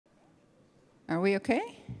Are we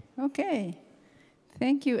okay? Okay.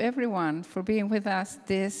 Thank you, everyone, for being with us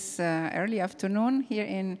this early afternoon here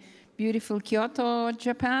in beautiful Kyoto,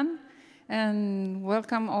 Japan. And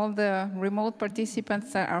welcome all the remote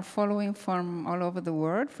participants that are following from all over the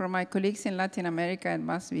world. For my colleagues in Latin America, it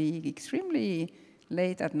must be extremely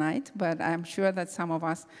late at night, but I'm sure that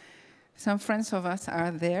some friends of us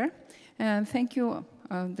are there. And thank you,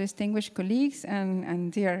 distinguished colleagues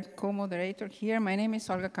and dear co-moderator here. My name is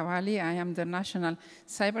Olga Cavalli. I am the National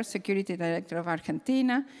Cybersecurity Director of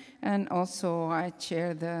Argentina, and also I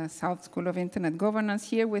chair the South School of Internet Governance.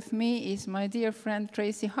 Here with me is my dear friend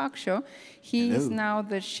Tracy Hawkshaw. He is now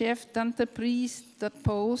the chef d'entreprise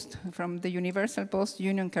post from the Universal Post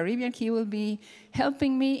Union Caribbean. He will be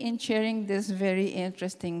helping me in chairing this very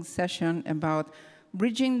interesting session about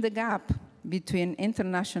bridging the gap between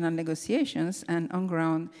international negotiations and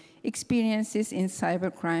on-ground experiences in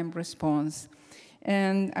cybercrime response.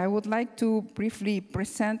 And I would like to briefly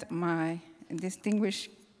present my distinguished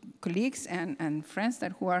colleagues and friends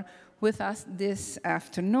that who are with us this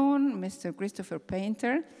afternoon. Mr. Christopher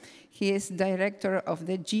Painter. He is director of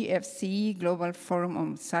the GFC, Global Forum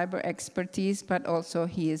on Cyber Expertise, but also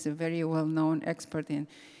he is a very well-known expert in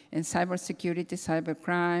cybersecurity,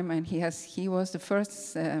 cybercrime, and he was the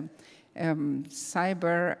first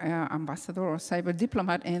cyber ambassador or cyber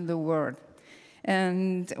diplomat in the world.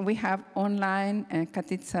 And we have online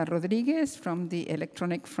Katitza Rodriguez from the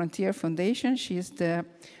Electronic Frontier Foundation. She's the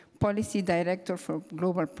policy director for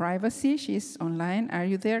global privacy. She's online. Are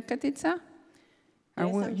you there, Katitza?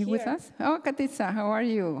 Yes, you with us? Oh, Katitza, how are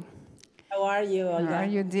you? How are you, Olga? How are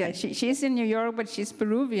you, dear? She's in New York, but she's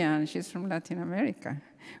Peruvian. She's from Latin America.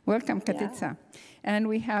 Welcome, Katitza. Yeah. And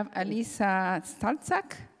we have Alisa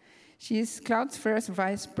Stalczak. She's Cloud's first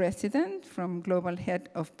vice president from Global Head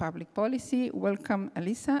of Public Policy. Welcome,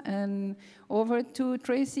 Alisa. And over to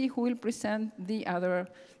Tracy, who will present the other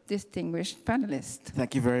distinguished panelists.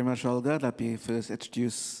 Thank you very much, Olga. Let me first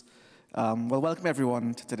introduce, welcome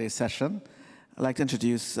everyone to today's session. I'd like to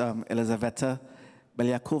introduce Elizaveta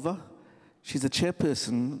Belyakova. She's the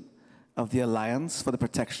chairperson of the Alliance for the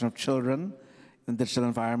Protection of Children in the Digital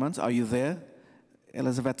Environment. Are you there,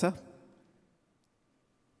 Elizaveta?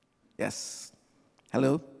 Yes.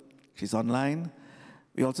 Hello. She's online.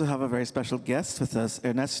 We also have a very special guest with us,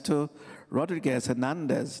 Ernesto Rodriguez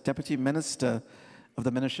Hernandez, Deputy Minister of the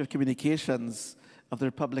Ministry of Communications of the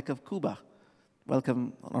Republic of Cuba.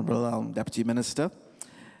 Welcome, Honorable Deputy Minister.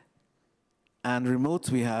 And remote,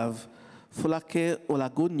 we have Fulake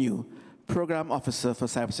Olagunyu, Program Officer for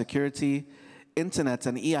Cybersecurity, Internet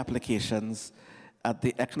and E-Applications at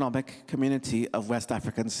the Economic Community of West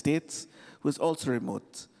African States, who is also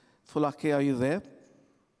remote. Fulake, are you there?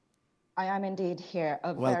 I am indeed here.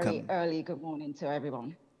 Welcome. Very early good morning to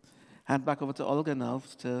everyone. Hand back over to Olga now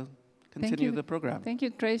to continue the program. Thank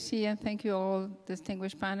you, Tracy, and thank you all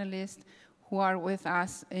distinguished panelists who are with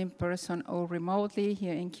us in person or remotely,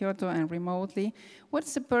 here in Kyoto and remotely.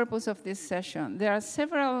 What's the purpose of this session? There are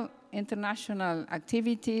several international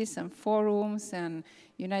activities and forums and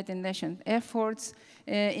United Nations efforts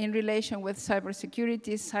in relation with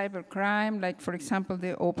cybersecurity, cybercrime, like, for example,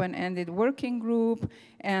 the open-ended working group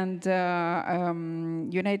and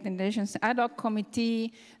United Nations ad hoc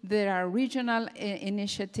committee. There are regional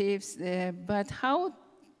initiatives, but how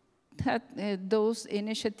those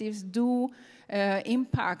initiatives do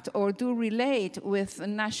impact or do relate with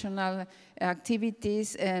national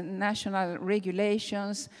activities and national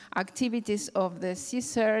regulations, activities of the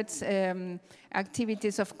CSIRTs,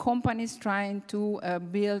 activities of companies trying to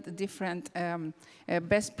build different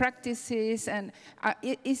best practices. And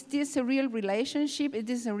is this a real relationship? Is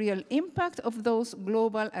this a real impact of those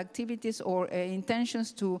global activities or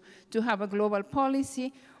intentions to have a global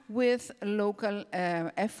policy with local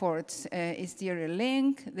efforts? Is there a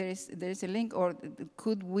link? There is a link, or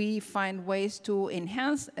could we find ways to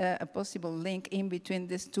enhance a possible link in between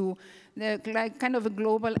these two, like kind of a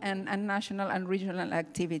global and national and regional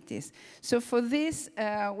activities? So for this,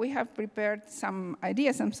 we have prepared some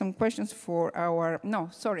ideas and some questions for our, no,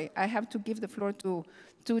 sorry, I have to give the floor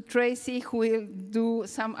to Tracy, who will do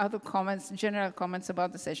some other comments, general comments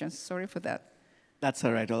about the session. Sorry for that. That's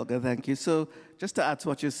all right, Olga, thank you. So just to add to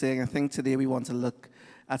what you're saying, I think today we want to look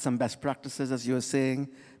at some best practices, as you were saying,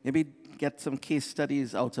 maybe get some case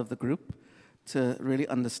studies out of the group to really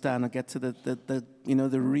understand and get to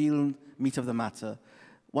the real meat of the matter.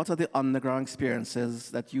 What are the on-the-ground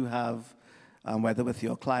experiences that you have, whether with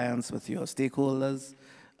your clients, with your stakeholders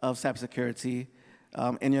of cybersecurity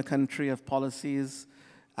in your country, of policies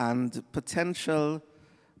and potential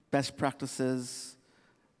best practices,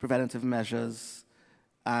 preventative measures,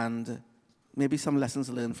 and maybe some lessons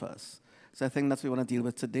learned for us. So I think that's what we want to deal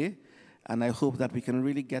with today. And I hope that we can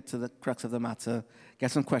really get to the crux of the matter,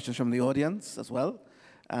 get some questions from the audience as well.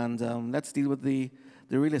 And let's deal with the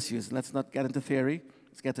real issues. Let's not get into theory.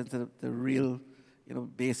 Let's get into the real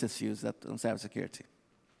base issues on cybersecurity.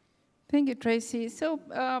 Thank you, Tracy. So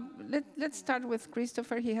let's start with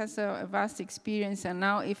Christopher. He has a vast experience, and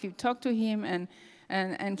now if you talk to him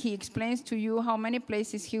and he explains to you how many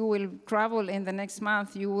places he will travel in the next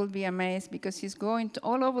month, you will be amazed, because he's going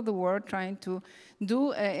all over the world trying to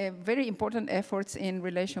do very important efforts in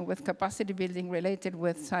relation with capacity building related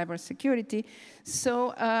with cybersecurity.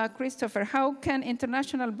 So, Christopher, how can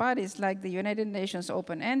international bodies like the United Nations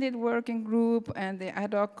Open-Ended Working Group and the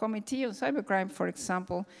Ad Hoc Committee on Cybercrime, for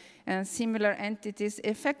example, and similar entities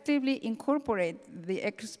effectively incorporate the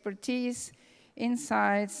expertise,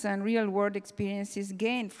 insights, and real-world experiences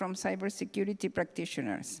gained from cybersecurity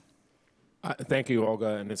practitioners? Thank you,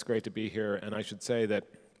 Olga, and it's great to be here. And I should say that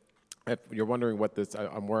if you're wondering what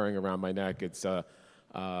I'm wearing around my neck, it's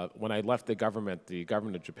when I left the government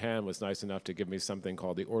of Japan was nice enough to give me something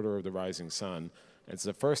called the Order of the Rising Sun. It's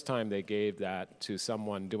the first time they gave that to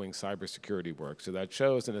someone doing cybersecurity work. So that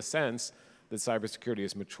shows, in a sense, that cybersecurity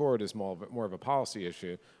has matured as more of a policy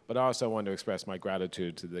issue, but I also want to express my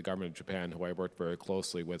gratitude to the government of Japan, who I worked very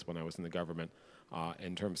closely with when I was in the government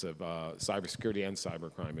in terms of cybersecurity and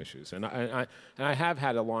cybercrime issues. And I have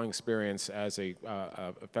had a long experience as a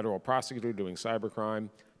federal prosecutor doing cybercrime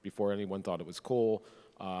before anyone thought it was cool,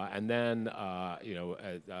 and then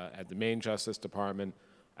at the Maine Justice Department,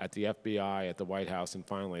 at the FBI, at the White House, and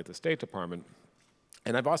finally at the State Department.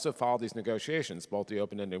 And I've also followed these negotiations, both the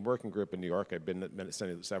open-ended working group in New York, I've been at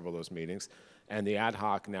several of those meetings, and the ad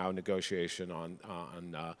hoc now negotiation on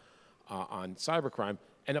cybercrime.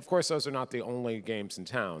 And of course, those are not the only games in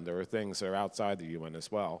town. There are things that are outside the UN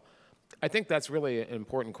as well. I think that's really an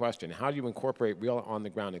important question. How do you incorporate real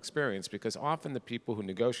on-the-ground experience? Because often the people who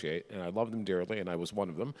negotiate, and I love them dearly, and I was one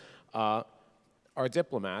of them, are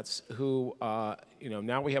diplomats who,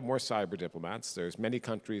 now we have more cyber diplomats. There's many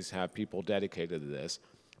countries have people dedicated to this,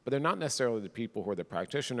 but they're not necessarily the people who are the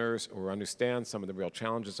practitioners or understand some of the real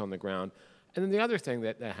challenges on the ground. And then the other thing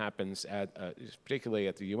that happens, particularly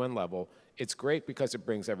at the UN level, it's great because it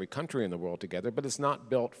brings every country in the world together, but it's not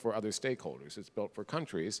built for other stakeholders. It's built for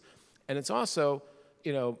countries. And it's also,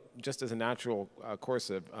 just as a natural course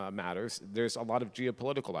of matters, there's a lot of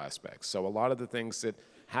geopolitical aspects. So a lot of the things that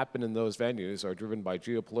happen in those venues are driven by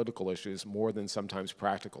geopolitical issues more than sometimes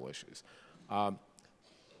practical issues.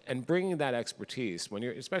 And bringing that expertise,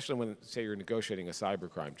 especially when, say, you're negotiating a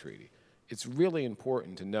cybercrime treaty, it's really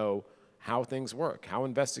important to know how things work, how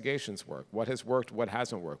investigations work, what has worked, what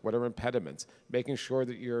hasn't worked, what are impediments, making sure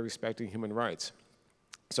that you're respecting human rights.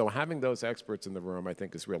 So having those experts in the room, I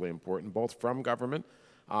think, is really important, both from government,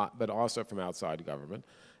 but also from outside government.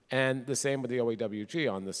 And the same with the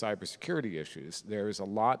OEWG on the cybersecurity issues. There's a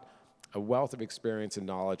wealth of experience and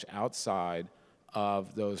knowledge outside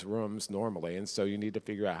of those rooms normally, and so you need to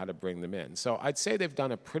figure out how to bring them in. So I'd say they've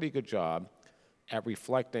done a pretty good job at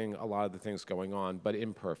reflecting a lot of the things going on, but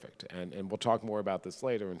imperfect. And we'll talk more about this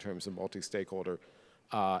later in terms of multi-stakeholder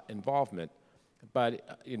involvement.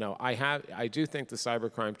 But I do think the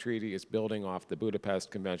cybercrime treaty is building off the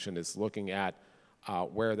Budapest Convention. It's looking at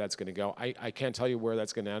where that's going to go. I can't tell you where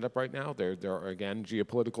that's going to end up right now. There are, again,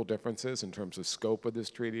 geopolitical differences in terms of scope of this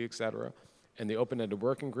treaty, et cetera. And the open-ended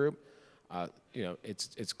working group,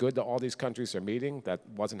 it's good that all these countries are meeting. That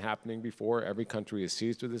wasn't happening before. Every country is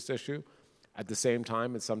seized with this issue. At the same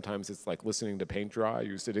time, sometimes it's like listening to paint dry.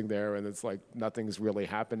 You're sitting there and it's like nothing's really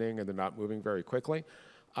happening and they're not moving very quickly.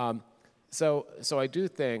 So I do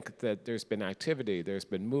think that there's been activity, there's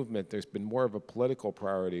been movement, there's been more of a political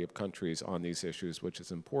priority of countries on these issues, which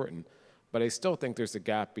is important. But I still think there's a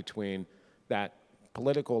gap between that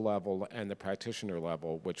political level and the practitioner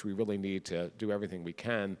level, which we really need to do everything we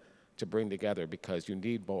can to bring together, because you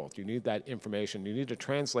need both. You need that information. You need to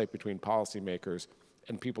translate between policymakers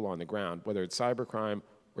and people on the ground, whether it's cybercrime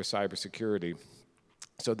or cybersecurity,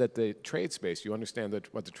 so that the trade space, you understand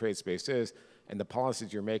what the trade space is, and the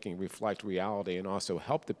policies you're making reflect reality and also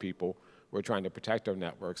help the people who are trying to protect our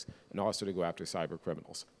networks and also to go after cyber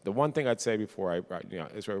criminals. The one thing I'd say before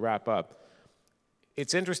as we wrap up,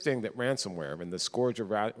 it's interesting that ransomware and the scourge of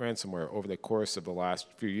ransomware over the course of the last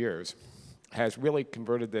few years has really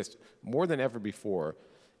converted this more than ever before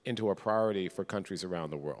into a priority for countries around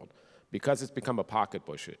the world, because it's become a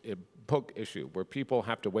pocketbook issue where people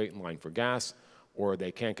have to wait in line for gas, or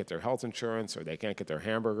they can't get their health insurance, or they can't get their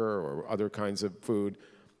hamburger or other kinds of food.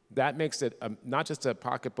 That makes it not just a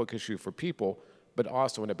pocketbook issue for people, but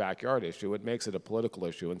also in a backyard issue. It makes it a political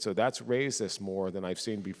issue. And so that's raised this more than I've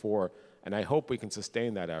seen before And I hope we can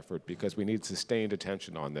sustain that effort because we need sustained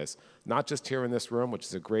attention on this, not just here in this room, which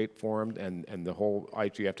is a great forum, and the whole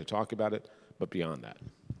IGF to talk about it, but beyond that.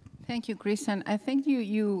 Thank you, Chris. And I think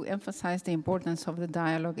you emphasized the importance of the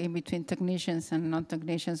dialogue in between technicians and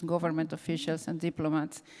non-technicians, government officials and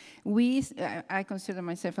diplomats. I consider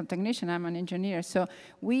myself a technician, I'm an engineer, so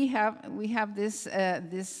we have this,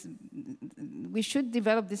 we should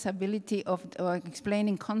develop this ability of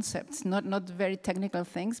explaining concepts, not very technical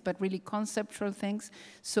things, but really conceptual things,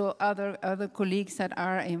 so other colleagues that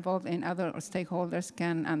are involved in other stakeholders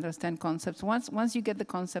can understand concepts. Once you get the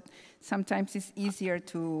concept, sometimes it's easier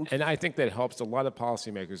to... And I think that helps. A lot of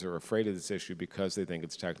policymakers are afraid of this issue because they think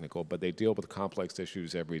it's technical, but they deal with complex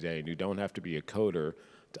issues every day, and you don't have to be a coder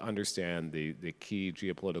to understand the key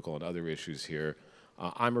geopolitical and other issues here.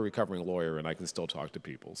 I'm a recovering lawyer, and I can still talk to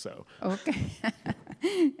people, so. Okay.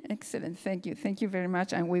 Excellent. Thank you. Thank you very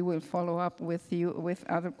much, and we will follow up with you with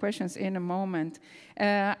other questions in a moment.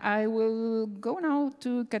 I will go now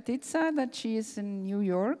to Katitza, that she is in New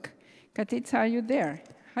York. Katitza, are you there?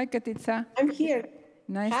 Hi, Katitza. I'm here.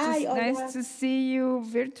 Nice to see you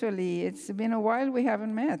virtually. It's been a while we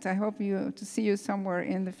haven't met. I hope to see you somewhere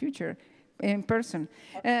in the future, in person.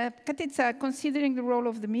 Katitza, considering the role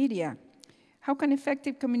of the media, how can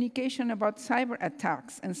effective communication about cyber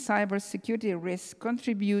attacks and cyber security risks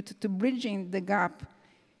contribute to bridging the gap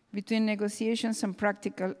between negotiations and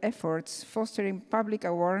practical efforts, fostering public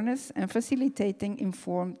awareness and facilitating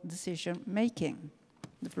informed decision-making?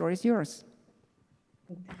 The floor is yours.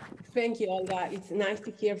 Thank you, Olga. It's nice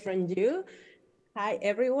to hear from you. Hi,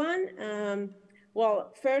 everyone.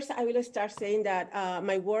 Well, first, I will start saying that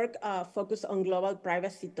my work focuses on global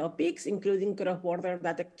privacy topics, including cross-border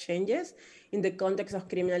data exchanges in the context of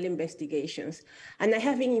criminal investigations. And I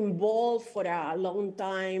have been involved for a long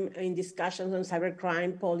time in discussions on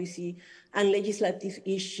cybercrime policy and legislative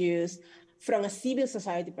issues from a civil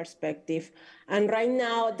society perspective. And right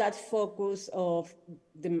now, that focus of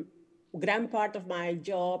the grand part of my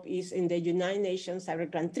job is in the United Nations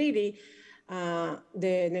Cybercrime Treaty,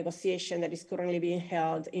 the negotiation that is currently being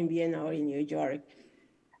held in Vienna or in New York.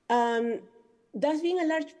 That's been a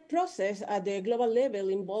large process at the global level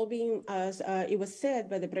involving, as it was said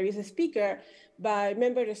by the previous speaker, by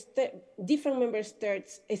different member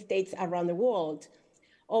states around the world.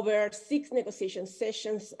 Over 6 negotiation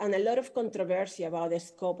sessions and a lot of controversy about the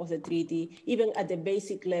scope of the treaty, even at the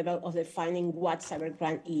basic level of defining what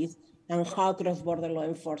cybercrime is and how cross-border law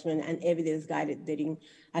enforcement and evidence-guided dating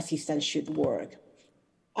assistance should work.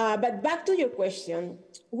 But back to your question,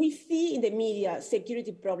 we see in the media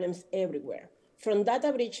security problems everywhere. From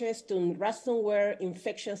data breaches to ransomware,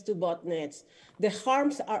 infections to botnets, the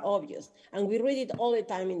harms are obvious, and we read it all the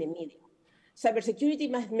time in the media.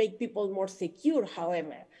 Cybersecurity must make people more secure,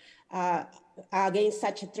 however, against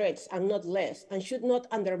such threats and not less, and should not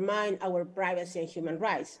undermine our privacy and human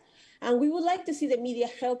rights. And we would like to see the media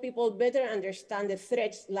help people better understand the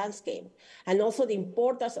threats landscape and also the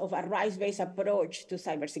importance of a rights-based approach to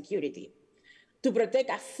cybersecurity. To protect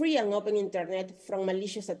a free and open internet from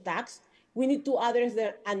malicious attacks, we need to address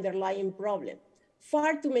the underlying problem.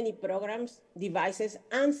 Far too many programs, devices,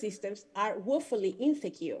 and systems are woefully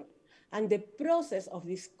insecure, and the process of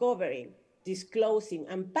discovering, disclosing,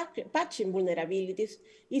 and patching vulnerabilities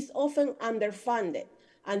is often underfunded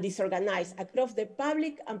and disorganized across the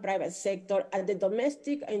public and private sector at the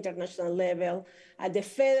domestic and international level, at the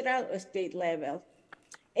federal or state level.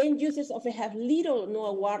 End users often have little or no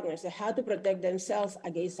awareness of how to protect themselves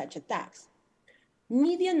against such attacks.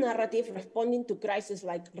 Media narrative responding to crises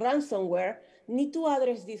like ransomware need to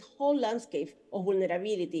address this whole landscape of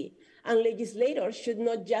vulnerability, and legislators should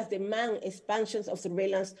not just demand expansions of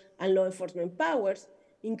surveillance and law enforcement powers,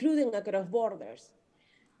 including across borders.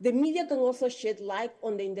 The media can also shed light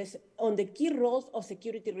on the key roles of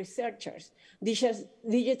security researchers,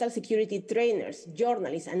 digital security trainers,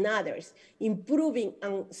 journalists, and others, improving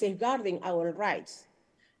and safeguarding our rights.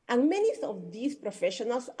 And many of these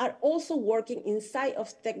professionals are also working inside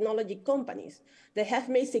of technology companies that have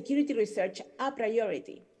made security research a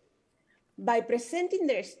priority. By presenting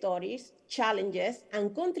their stories, challenges,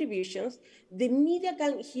 and contributions, the media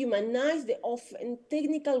can humanize the often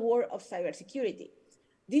technical world of cybersecurity.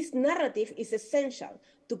 This narrative is essential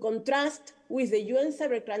to contrast with the UN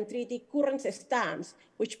Cybercrime Treaty current stance,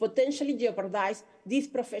 which potentially jeopardize these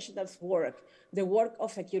professionals' work, the work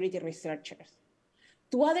of security researchers.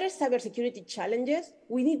 To address cybersecurity challenges,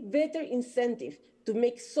 we need better incentive to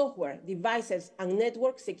make software, devices, and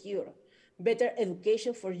networks secure, better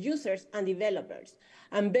education for users and developers,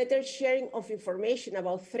 and better sharing of information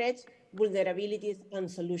about threats, vulnerabilities, and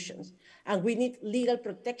solutions. And we need legal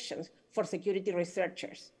protections for security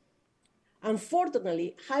researchers.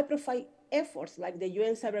 Unfortunately, high-profile efforts like the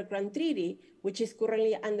UN Cybercrime Treaty, which is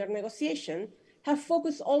currently under negotiation, have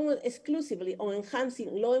focused almost exclusively on enhancing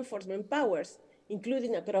law enforcement powers,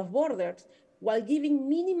 including across borders, while giving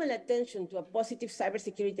minimal attention to a positive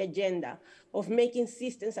cybersecurity agenda of making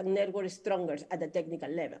systems and networks stronger at the technical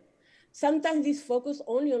level. Sometimes this focus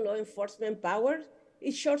only on law enforcement powers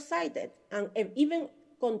is short-sighted and even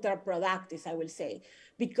counterproductive, I will say,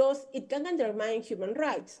 because it can undermine human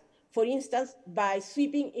rights. For instance, by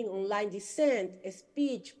sweeping in online dissent,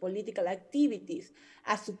 speech, political activities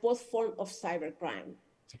as supposed form of cybercrime.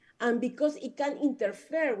 And because it can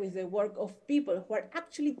interfere with the work of people who are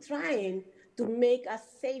actually trying to make us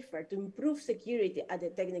safer, to improve security at the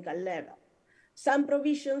technical level. Some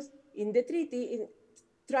provisions in the treaty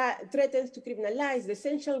threatens to criminalize the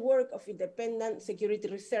essential work of independent security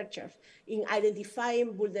researchers in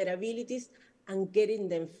identifying vulnerabilities and getting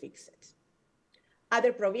them fixed.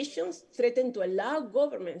 Other provisions threaten to allow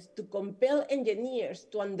governments to compel engineers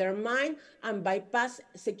to undermine and bypass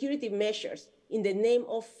security measures in the name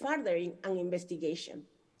of furthering an investigation.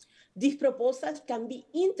 These proposals can be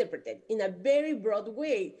interpreted in a very broad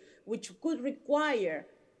way, which could require,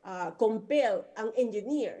 compel an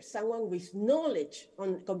engineer, someone with knowledge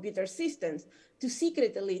on computer systems, to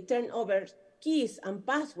secretly turn over keys and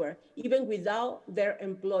passwords, even without their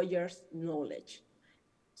employer's knowledge.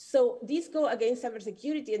 So these go against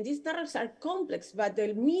cybersecurity, and these narratives are complex, but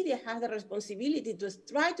the media has the responsibility to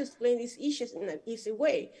try to explain these issues in an easy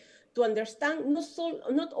way, to understand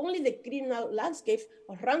not only the criminal landscape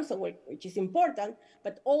of ransomware, which is important,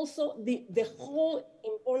 but also the whole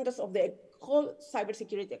importance of the whole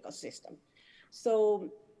cybersecurity ecosystem.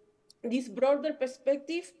 So this broader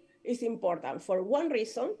perspective is important. For one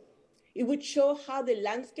reason, it would show how the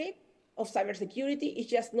landscape of cybersecurity is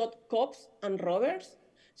just not cops and robbers.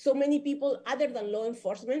 So many people other than law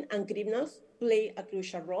enforcement and criminals play a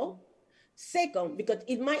crucial role. Second, because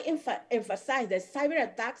it might emphasize that cyber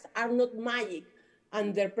attacks are not magic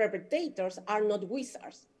and their perpetrators are not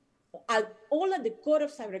wizards. All at the core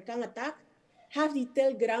of cybercrime attack have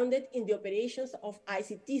detail grounded in the operations of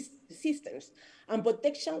ICT systems and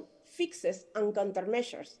protection fixes and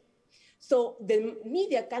countermeasures. So the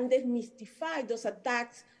media can demystify those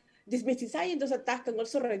attacks. Demystifying those attacks can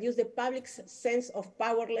also reduce the public's sense of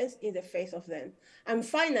powerlessness in the face of them. And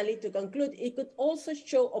finally, to conclude, it could also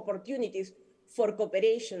show opportunities for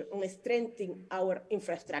cooperation on strengthening our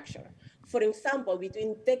infrastructure. For example,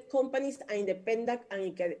 between tech companies and independent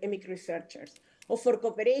and academic researchers, or for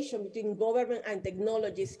cooperation between government and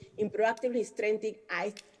technologies in proactively strengthening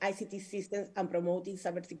ICT systems and promoting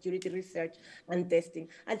cybersecurity research and testing.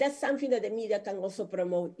 And that's something that the media can also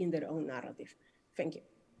promote in their own narrative. Thank you.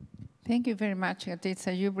 Thank you very much,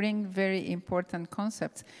 Atitza. You bring very important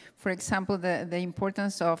concepts. For example, the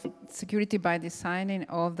importance of security by design in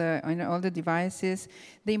all the devices,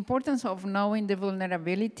 the importance of knowing the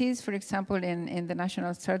vulnerabilities. For example, in the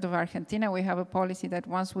national cert of Argentina, we have a policy that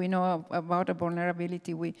once we know about a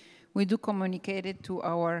vulnerability, we do communicate it to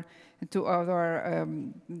our the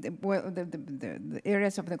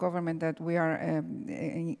areas of the government that we are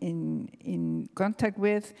in contact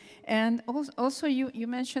with. And also you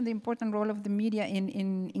mentioned the important role of the media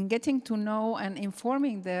in getting to know and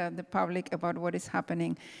informing the public about what is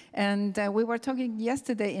happening. And we were talking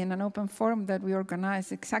yesterday in an open forum that we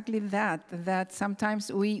organized exactly that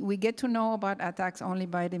sometimes we get to know about attacks only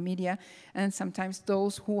by the media, and sometimes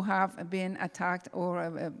those who have been attacked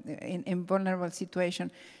or in vulnerable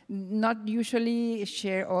situation not usually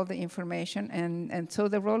share all the information, and so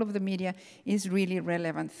the role of the media is really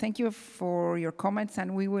relevant. Thank you for your comments,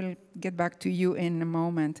 and we will get back to you in a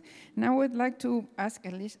moment. Now I would like to ask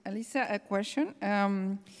Elisa a question.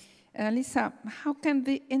 Elisa, how can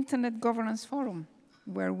the Internet Governance Forum,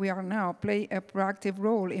 where we are now, play a proactive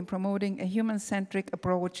role in promoting a human-centric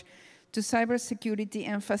approach to cybersecurity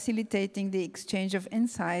and facilitating the exchange of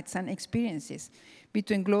insights and experiences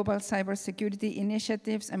between global cybersecurity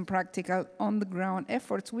initiatives and practical on-the-ground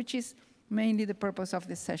efforts, which is mainly the purpose of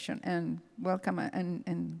this session? And welcome,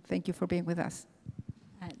 and thank you for being with us.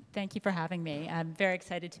 Thank you for having me. I'm very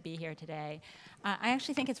excited to be here today. I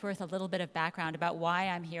actually think it's worth a little bit of background about why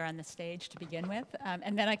I'm here on the stage to begin with,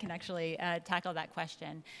 and then I can actually tackle that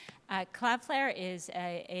question. Cloudflare is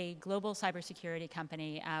a global cybersecurity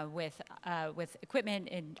company with equipment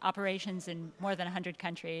and operations in more than 100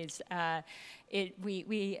 countries.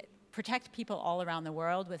 We protect people all around the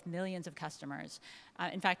world with millions of customers.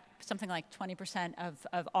 In fact, something like 20%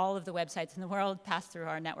 of all of the websites in the world pass through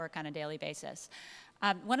our network on a daily basis.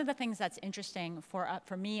 One of the things that's interesting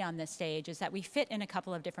for me on this stage is that we fit in a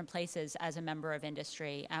couple of different places as a member of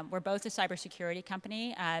industry. We're both a cybersecurity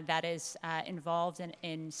company that is involved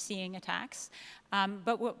in seeing attacks,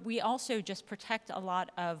 but we also just protect a lot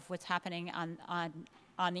of what's happening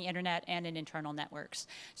on the internet and in internal networks.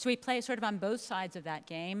 So we play sort of on both sides of that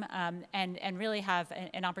game and really have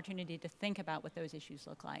an opportunity to think about what those issues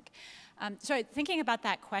look like. So thinking about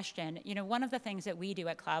that question, one of the things that we do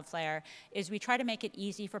at Cloudflare is we try to make it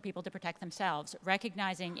easy for people to protect themselves,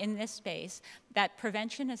 recognizing in this space that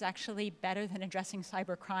prevention is actually better than addressing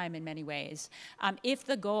cybercrime in many ways. If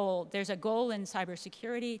there's a goal in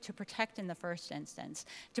cybersecurity to protect in the first instance,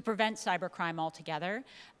 to prevent cybercrime altogether,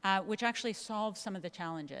 which actually solves some of the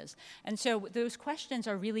challenges. And so those questions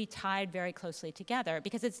are really tied very closely together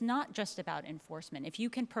because it's not just about enforcement. If you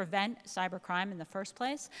can prevent cybercrime in the first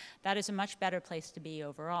place, that is a much better place to be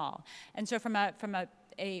overall. And so from the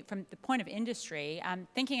point of industry,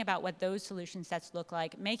 thinking about what those solution sets look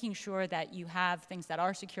like, making sure that you have things that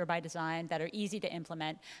are secure by design, that are easy to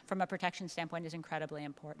implement from a protection standpoint is incredibly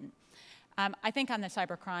important. I think on the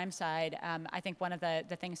cybercrime side, I think one of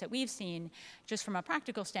the things that we've seen, just from a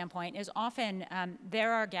practical standpoint, is often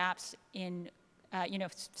there are gaps in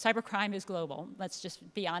cybercrime is global. Let's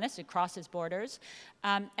just be honest, it crosses borders.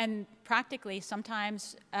 And practically,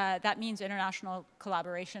 sometimes that means international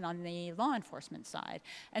collaboration on the law enforcement side.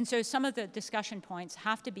 And so some of the discussion points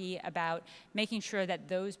have to be about making sure that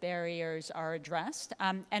those barriers are addressed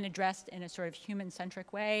and addressed in a sort of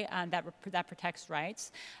human-centric way that protects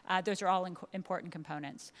rights. Those are all important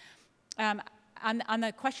components. On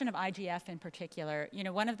the question of IGF in particular,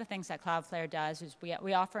 one of the things that Cloudflare does is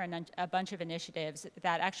we offer a bunch of initiatives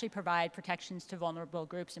that actually provide protections to vulnerable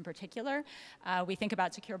groups in particular. We think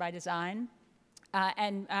about secure by design.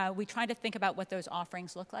 And we try to think about what those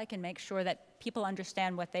offerings look like and make sure that people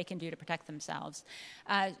understand what they can do to protect themselves.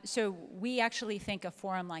 So we actually think a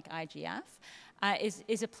forum like IGF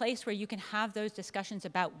is a place where you can have those discussions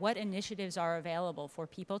about what initiatives are available for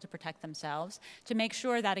people to protect themselves, to make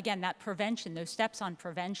sure that, again, that prevention, those steps on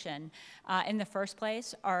prevention in the first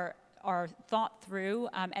place are thought through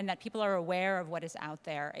and that people are aware of what is out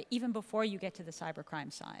there, even before you get to the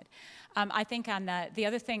cybercrime side. I think on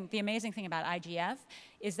the amazing thing about IGF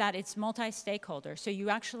is that it's multi-stakeholder. So you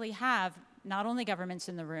actually have not only governments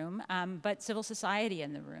in the room, but civil society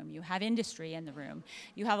in the room. You have industry in the room.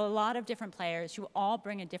 You have a lot of different players who all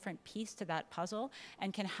bring a different piece to that puzzle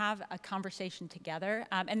and can have a conversation together.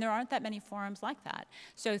 And there aren't that many forums like that.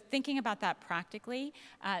 So thinking about that practically,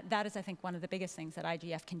 that is, I think, one of the biggest things that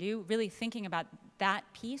IGF can do, really thinking about that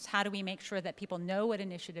piece. How do we make sure that people know what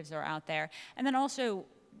initiatives are out there? And then also,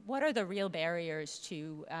 what are the real barriers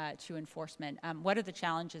to enforcement? What are the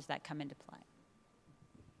challenges that come into play?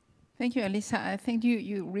 Thank you, Elisa. I think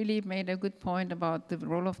you really made a good point about the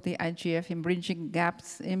role of the IGF in bridging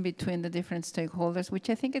gaps in between the different stakeholders, which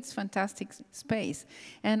I think it's fantastic space.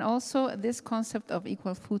 And also this concept of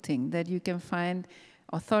equal footing, that you can find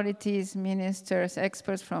authorities, ministers,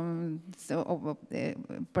 experts from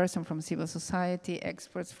person from civil society,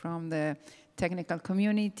 experts from the technical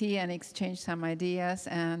community, and exchange some ideas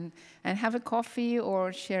and have a coffee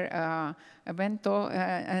or share a bento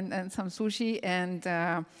and some sushi, and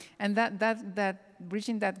that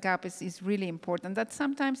bridging that gap is really important. That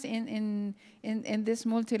sometimes in these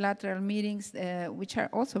multilateral meetings, which are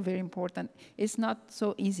also very important, it's not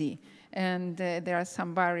so easy. And there are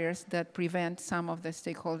some barriers that prevent some of the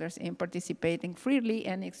stakeholders in participating freely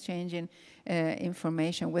and exchanging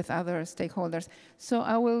information with other stakeholders. So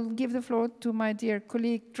I will give the floor to my dear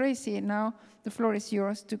colleague, Tracy. Now the floor is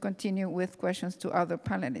yours to continue with questions to other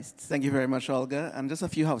panelists. Thank you very much, Olga. And just a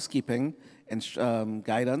few housekeeping and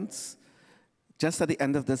guidance. Just at the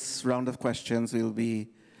end of this round of questions, we'll be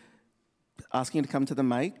asking you to come to the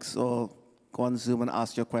mics or go on Zoom and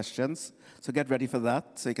ask your questions. So get ready for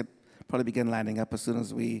that. So you can probably begin lining up as soon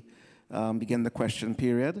as we begin the question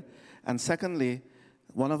period. And secondly,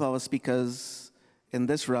 one of our speakers in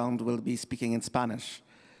this round will be speaking in Spanish.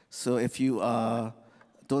 So if you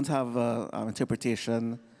don't have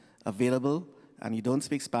interpretation available and you don't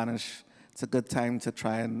speak Spanish, it's a good time to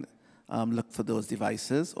try and look for those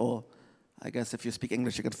devices. Or I guess if you speak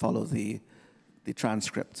English, you can follow the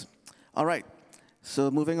transcript. All right,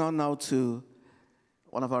 so moving on now to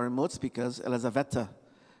one of our remote speakers, Elizaveta.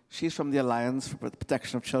 She's from the Alliance for the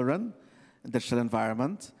Protection of Children in Digital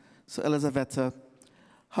Environment. So Elizaveta,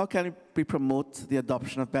 how can we promote the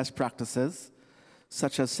adoption of best practices,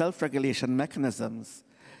 such as self-regulation mechanisms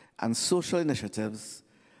and social initiatives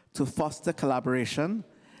to foster collaboration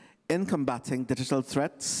in combating digital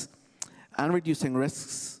threats and reducing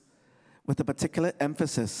risks, with a particular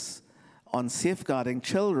emphasis on safeguarding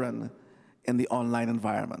children in the online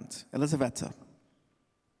environment. Elizaveta.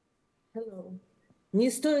 Hello. Не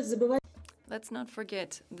стоит забывать. Let's not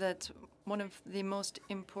forget that one of the most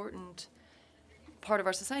important part of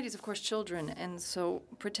our society is, of course, children. And so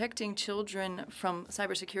protecting children from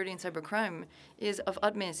cybersecurity and cybercrime is of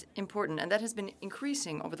utmost importance. And that has been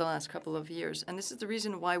increasing over the last couple of years. And this is the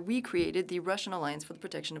reason why we created the Russian Alliance for the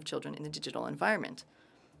Protection of Children in the Digital Environment.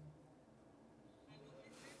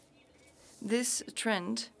 This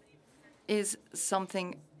trend is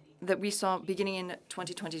something that we saw beginning in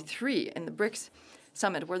 2023 in the BRICS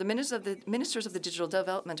Summit, where the ministers of the digital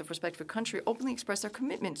development of respective country openly expressed their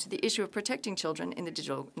commitment to the issue of protecting children in the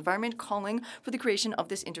digital environment, calling for the creation of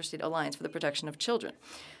this interstate alliance for the protection of children.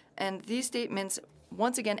 And these statements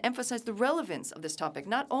once again emphasize the relevance of this topic,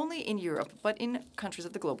 not only in Europe, but in countries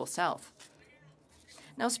of the global south.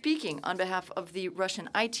 Now, speaking on behalf of the Russian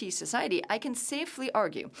IT society, I can safely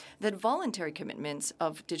argue that voluntary commitments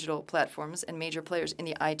of digital platforms and major players in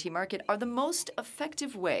the IT market are the most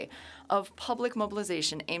effective way of public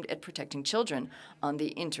mobilization aimed at protecting children on the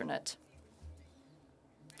internet.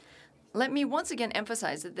 Let me once again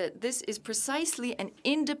emphasize that this is precisely an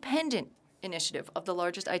independent initiative of the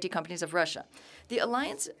largest IT companies of Russia. The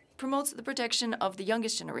alliance promotes the protection of the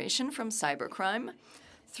youngest generation from cybercrime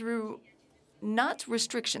through not through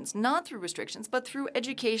restrictions, but through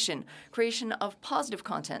education, creation of positive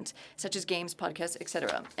content, such as games, podcasts,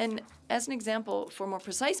 etc. And as an example, for more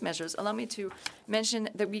precise measures, allow me to mention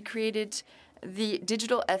that we created the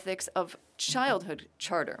Digital Ethics of Childhood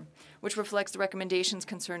Charter, which reflects the recommendations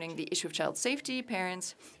concerning the issue of child safety,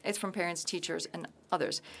 it's from parents, teachers, and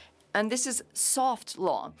others. And this is soft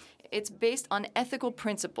law. It's based on ethical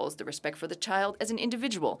principles, the respect for the child as an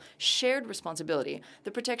individual, shared responsibility,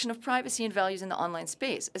 the protection of privacy and values in the online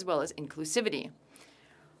space, as well as inclusivity.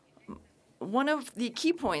 One of the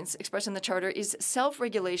key points expressed in the Charter is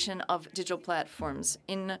self-regulation of digital platforms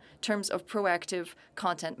in terms of proactive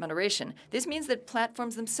content moderation. This means that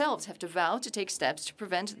platforms themselves have to vow to take steps to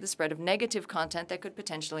prevent the spread of negative content that could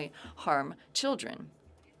potentially harm children.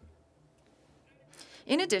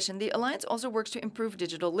 In addition, the Alliance also works to improve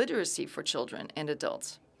digital literacy for children and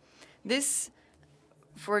adults. This,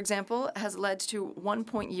 for example, has led to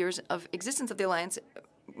 1 years of existence of the Alliance,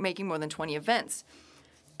 making more than 20 events.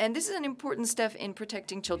 And this is an important step in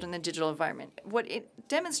protecting children in the digital environment. What it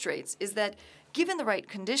demonstrates is that, given the right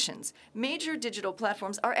conditions, major digital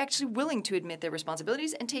platforms are actually willing to admit their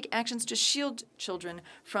responsibilities and take actions to shield children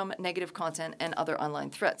from negative content and other online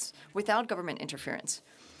threats without government interference.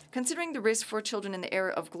 Considering the risk for children in the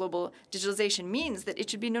era of global digitalization means that it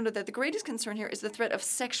should be noted that the greatest concern here is the threat of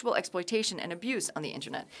sexual exploitation and abuse on the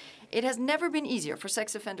internet. It has never been easier for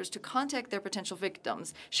sex offenders to contact their potential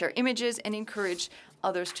victims, share images, and encourage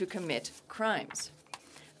others to commit crimes.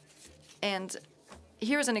 And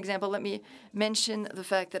here's an example. Let me mention the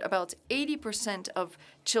fact that about 80% of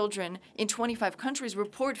children in 25 countries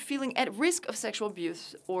report feeling at risk of sexual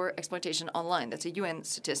abuse or exploitation online. That's a UN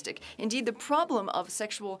statistic. Indeed, the problem of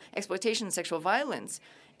sexual exploitation and sexual violence,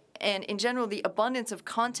 and in general, the abundance of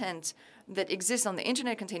content that exists on the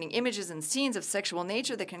internet containing images and scenes of sexual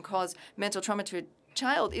nature that can cause mental trauma to a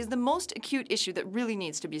child, is the most acute issue that really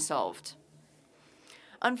needs to be solved.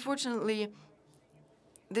 Unfortunately,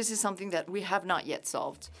 this is something that we have not yet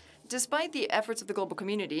solved. Despite the efforts of the global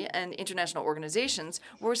community and international organizations,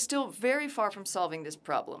 we're still very far from solving this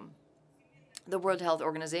problem. The World Health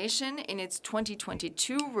Organization, in its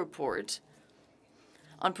 2022 report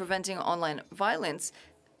on preventing online violence,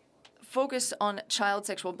 focused on child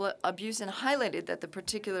sexual abuse and highlighted that the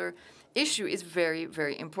particular issue is very,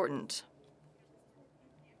 very important.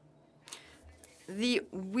 The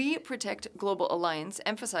We Protect Global Alliance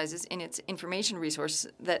emphasizes in its information resource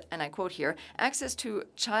that, and I quote here, access to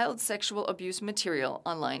child sexual abuse material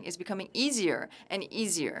online is becoming easier and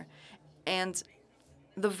easier. And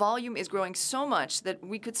the volume is growing so much that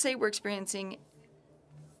we could say we're experiencing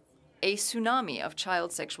a tsunami of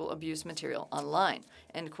child sexual abuse material online,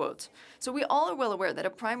 end quote. So we all are well aware that a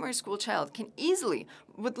primary school child can easily,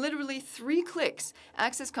 with literally 3 clicks,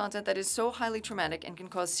 access content that is so highly traumatic and can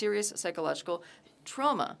cause serious psychological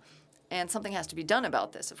trauma. And something has to be done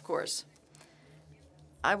about this, of course.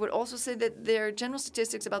 I would also say that there are general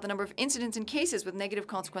statistics about the number of incidents and cases with negative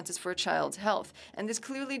consequences for a child's health. And this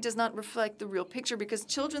clearly does not reflect the real picture because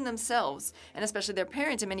children themselves, and especially their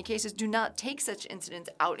parents in many cases, do not take such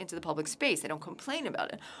incidents out into the public space. They don't complain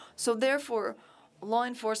about it. So therefore, law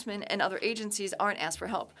enforcement and other agencies aren't asked for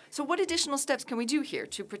help. So what additional steps can we do here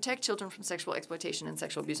to protect children from sexual exploitation and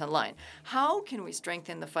sexual abuse online? How can we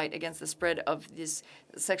strengthen the fight against the spread of this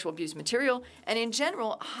sexual abuse material? And in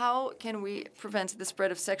general, how can we prevent the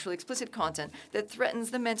spread of sexually explicit content that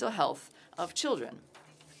threatens the mental health of children?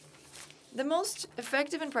 The most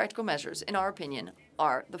effective and practical measures, in our opinion,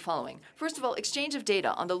 are the following. First of all, exchange of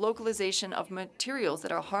data on the localization of materials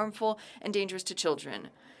that are harmful and dangerous to children.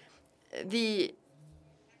 The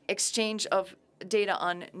exchange of data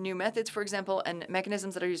on new methods, for example, and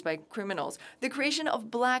mechanisms that are used by criminals. The creation of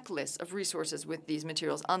blacklists of resources with these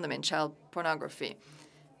materials on them in child pornography,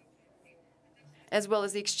 as well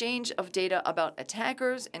as the exchange of data about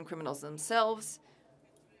attackers and criminals themselves.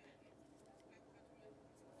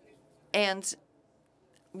 And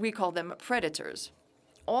we call them predators.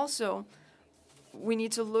 Also, we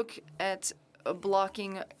need to look at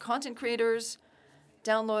blocking content creators,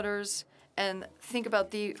 downloaders, and think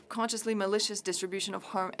about the consciously malicious distribution of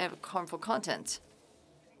harmful content.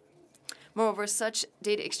 Moreover, such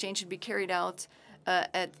data exchange should be carried out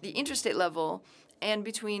at the interstate level and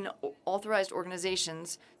between authorized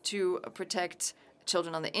organizations to protect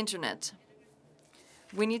children on the internet.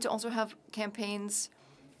 We need to also have campaigns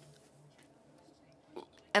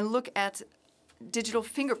and look at digital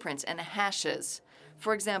fingerprints and hashes.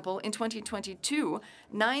 For example, in 2022,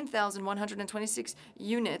 9,126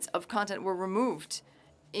 units of content were removed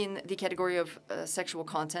in the category of sexual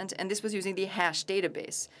content, and this was using the hash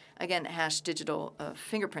database. Again, hash digital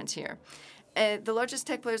fingerprints here. The largest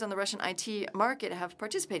tech players on the Russian IT market have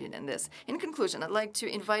participated in this. In conclusion, I'd like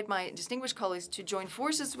to invite my distinguished colleagues to join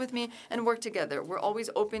forces with me and work together. We're always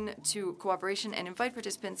open to cooperation and invite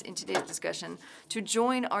participants in today's discussion to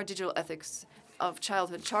join our digital ethics of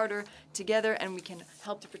childhood charter together, and we can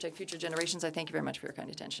help to protect future generations. I thank you very much for your kind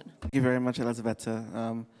attention. Thank you very much,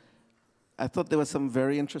 Elizaveta. I thought there were some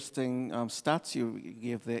very interesting stats you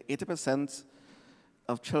gave there. 80%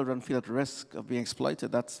 of children feel at risk of being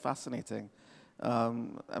exploited. That's fascinating. I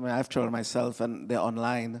mean, I have children myself, and they're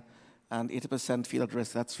online, and 80% feel at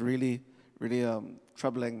risk. That's really, really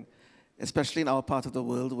troubling, especially in our part of the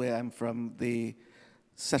world where I'm from. The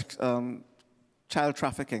child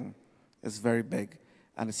trafficking is very big,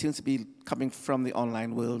 and it seems to be coming from the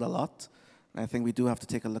online world a lot. And I think we do have to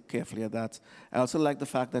take a look carefully at that. I also like the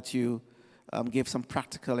fact that you gave some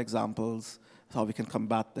practical examples of how we can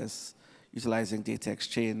combat this, utilizing data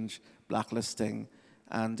exchange, blacklisting,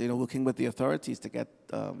 and working with the authorities to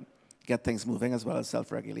get things moving, as well as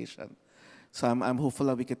self-regulation. So I'm hopeful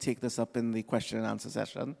that we could take this up in the question and answer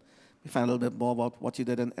session. We find a little bit more about what you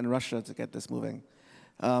did in Russia to get this moving.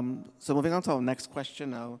 So moving on to our next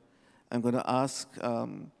question now. I'm going to ask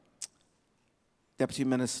Deputy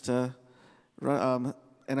Minister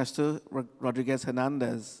Ernesto Rodriguez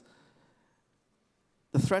Hernandez.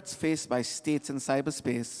 The threats faced by states in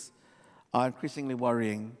cyberspace are increasingly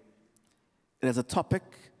worrying. It is a topic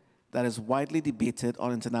that is widely debated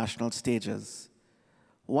on international stages.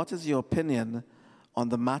 What is your opinion on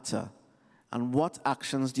the matter, and what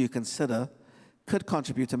actions do you consider could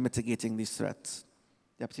contribute to mitigating these threats?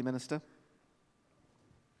 Deputy Minister.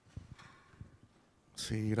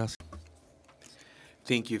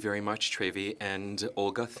 Thank you very much, Trevi, and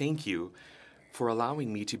Olga, thank you for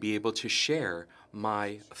allowing me to be able to share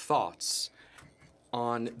my thoughts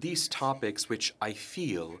on these topics which I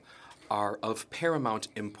feel are of paramount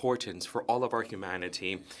importance for all of our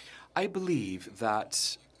humanity. I believe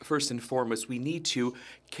that, first and foremost, we need to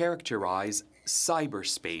characterize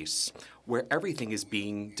cyberspace, where everything is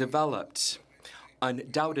being developed.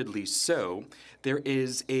 Undoubtedly so, there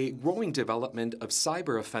is a growing development of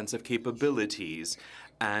cyber offensive capabilities.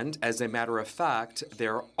 And as a matter of fact,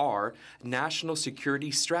 there are national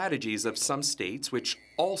security strategies of some states which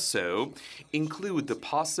also include the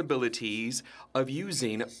possibilities of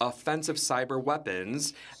using offensive cyber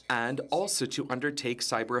weapons and also to undertake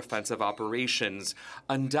cyber offensive operations.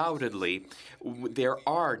 Undoubtedly, there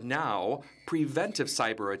are now preventive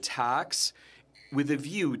cyber attacks with a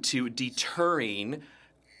view to deterring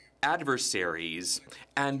adversaries,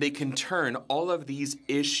 and they can turn all of these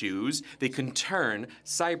issues, they can turn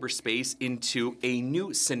cyberspace into a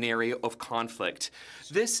new scenario of conflict.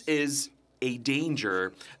 This is a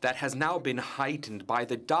danger that has now been heightened by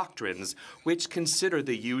the doctrines which consider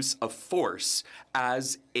the use of force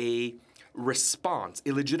as a response,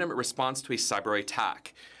 a legitimate response to a cyber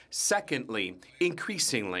attack. Secondly,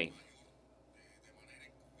 increasingly,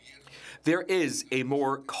 there is a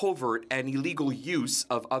more covert and illegal use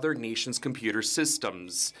of other nations' computer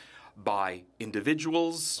systems by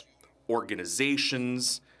individuals,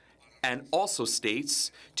 organizations, and also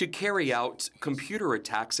states to carry out computer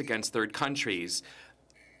attacks against third countries.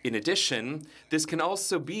 In addition, this can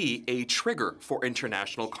also be a trigger for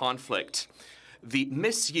international conflict. The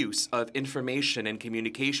misuse of information and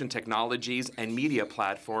communication technologies and media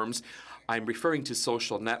platforms, I'm referring to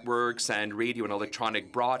social networks and radio and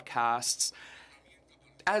electronic broadcasts,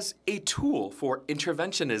 as a tool for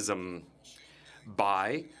interventionism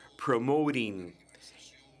by promoting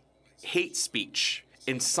hate speech,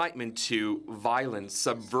 incitement to violence,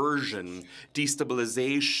 subversion,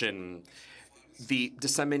 destabilization, the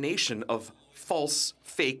dissemination of false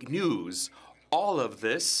fake news, all of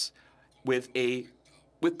this with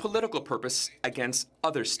political purpose against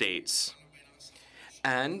other states.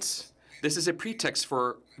 And this is a pretext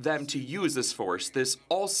for them to use this force. This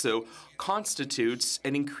also constitutes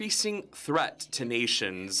an increasing threat to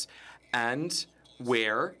nations, and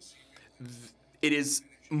where it is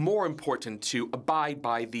more important to abide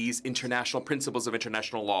by these international principles of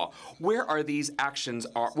international law. Where are these actions,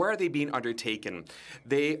 where are they being undertaken?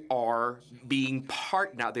 They are being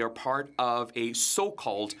part of a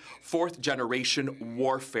so-called fourth generation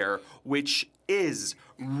warfare, which is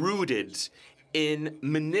rooted in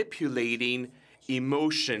manipulating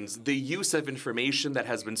emotions, the use of information that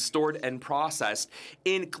has been stored and processed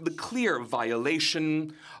in the clear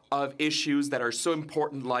violation of issues that are so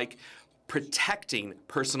important, like protecting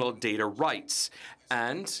personal data rights.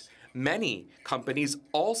 And many companies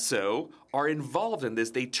also are involved in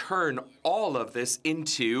this. They turn all of this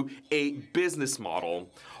into a business model.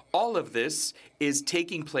 All of this is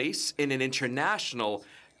taking place in an international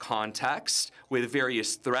context with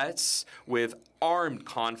various threats, with armed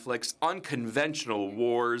conflicts, unconventional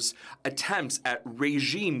wars, attempts at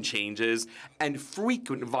regime changes, and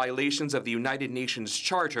frequent violations of the United Nations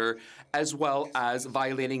Charter, as well as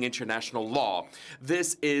violating international law.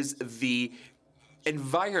 This is the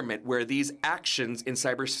environment where these actions in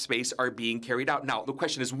cyberspace are being carried out. Now, the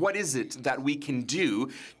question is, what is it that we can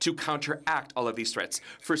do to counteract all of these threats?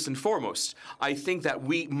 First and foremost, I think that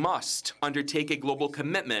we must undertake a global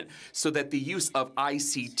commitment so that the use of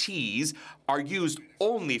ICTs are used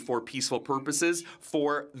only for peaceful purposes,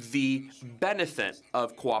 for the benefit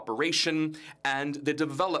of cooperation and the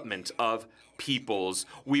development of peoples.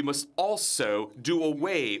 We must also do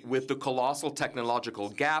away with the colossal technological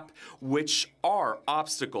gap, which are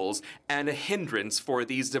obstacles and a hindrance for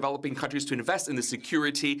these developing countries to invest in the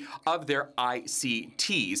security of their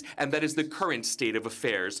ICTs. And that is the current state of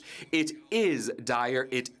affairs. It is dire,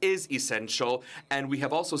 it is essential, and we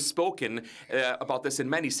have also spoken about this in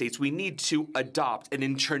many states. We need to adopt an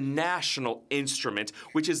international instrument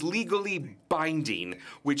which is legally binding,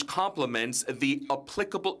 which complements the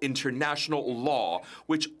applicable international law,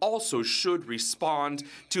 which also should respond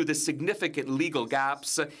to the significant legal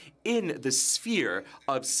gaps in the sphere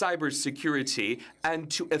of cybersecurity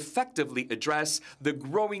and to effectively address the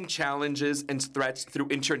growing challenges and threats through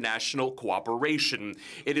international cooperation.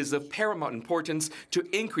 It is of paramount importance to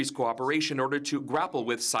increase cooperation in order to grapple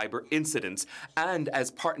with cyber incidents. And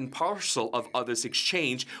as part and parcel of this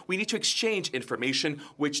exchange, we need to exchange information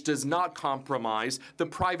which does not compromise the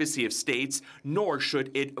privacy of states, nor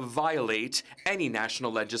should it violate any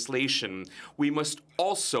national legislation. We must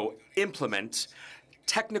also implement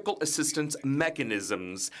technical assistance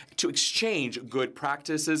mechanisms to exchange good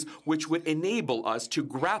practices, which would enable us to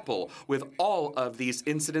grapple with all of these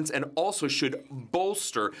incidents and also should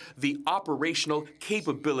bolster the operational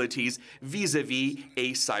capabilities vis-a-vis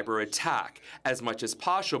a cyber attack. As much as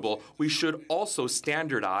possible, we should also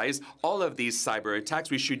standardize all of these cyber attacks.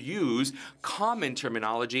 We should use common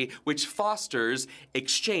terminology which fosters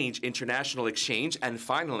exchange, international exchange. And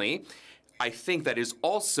finally, I think that is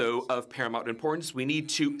also of paramount importance. We need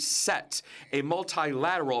to set a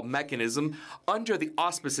multilateral mechanism under the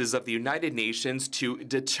auspices of the United Nations to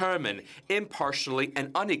determine impartially and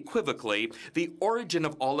unequivocally the origin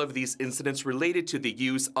of all of these incidents related to the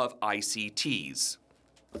use of ICTs.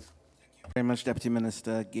 Very much, Deputy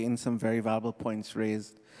Minister. Again, some very valuable points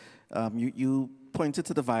raised. You pointed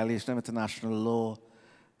to the violation of international law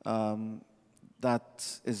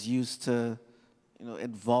that is used to,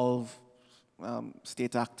 involve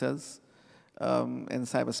state actors in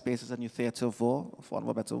cyberspace is a new theater of war, for want of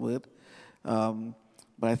a better word.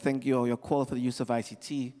 But I think your call for the use of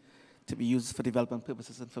ICT to be used for development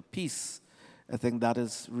purposes and for peace, I think that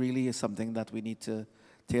is really something that we need to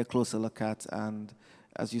take a closer look at. And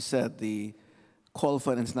as you said, the call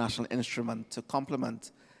for an international instrument to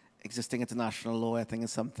complement existing international law, I think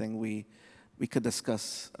is something we could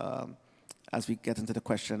discuss as we get into the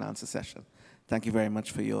question and answer session. Thank you very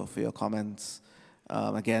much for your comments.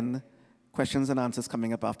 Again, questions and answers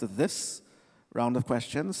coming up after this. round of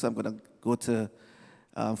questions. So I'm going to go to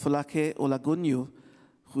Fulake Olagunyu,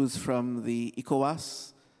 who's from the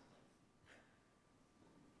ECOWAS.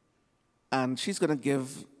 And she's going to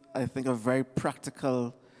give, I think, a very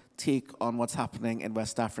practical take on what's happening in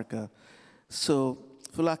West Africa. So,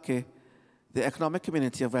 Fulake, the Economic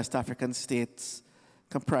Community of West African States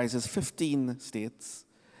comprises 15 states.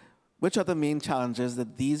 Which are the main challenges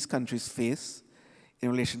that these countries face in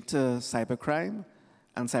relation to cybercrime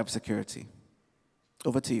and cybersecurity?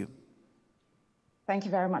 Over to you. Thank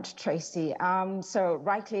you very much, Tracy. So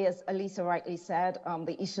rightly, as Elisa rightly said,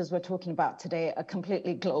 the issues we're talking about today are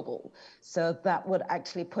completely global. So that would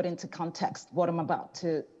actually put into context what I'm about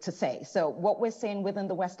to say. So what we're seeing within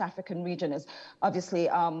the West African region is obviously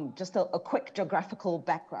just a quick geographical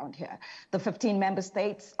background here. The 15 member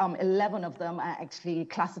states, 11 of them are actually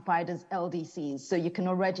classified as LDCs. So you can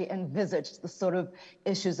already envisage the sort of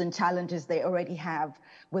issues and challenges they already have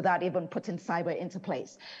without even putting cyber into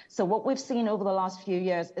place. So what we've seen over the last few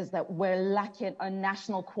years is that we're lacking a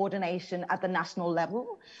national coordination at the national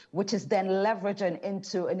level, which is then leveraging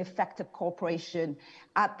into an effective cooperation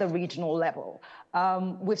at the regional level.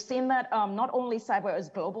 We've seen that not only cyber is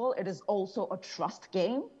global, it is also a trust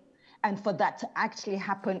game. And for that to actually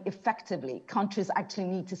happen effectively, countries actually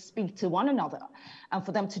need to speak to one another. And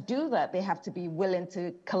for them to do that, they have to be willing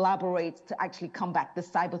to collaborate to actually combat the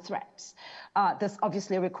cyber threats. This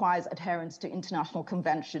obviously requires adherence to international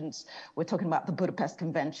conventions. We're talking about the Budapest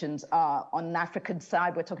Conventions. On an African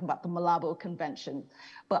side, we're talking about the Malabo Convention.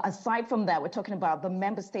 But aside from that, we're talking about the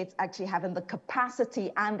member states actually having the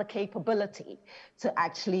capacity and the capability to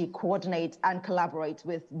actually coordinate and collaborate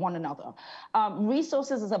with one another.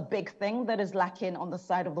 Resources is a big thing that is lacking on the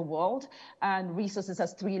side of the world, and resources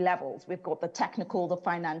has 3 levels. We've got the technical, the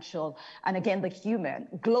financial, and again, the human.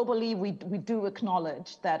 Globally, we do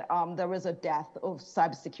acknowledge that there is a death of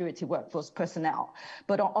cybersecurity workforce personnel.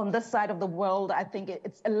 But on this side of the world, I think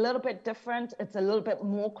it's a little bit different. It's a little bit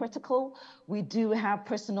more critical. We do have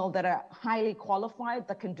personnel that are highly qualified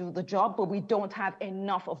that can do the job, but we don't have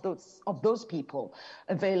enough of those people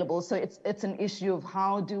available. So it's an issue of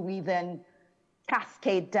how do we then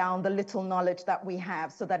cascade down the little knowledge that we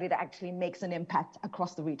have so that it actually makes an impact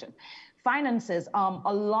across the region. Finances,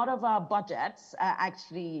 a lot of our budgets are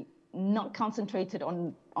actually not concentrated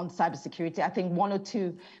on cybersecurity. I think 1 or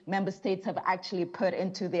 2 member states have actually put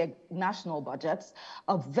into their national budgets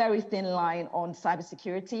a very thin line on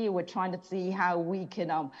cybersecurity. We're trying to see how we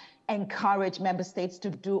can encourage member states to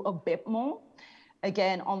do a bit more.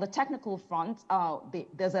 Again, on the technical front,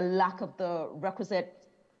 there's a lack of the requisite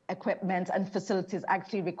equipment and facilities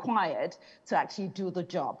actually required to actually do the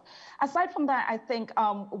job. Aside from that, I think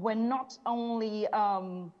we're not only,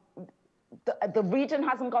 the region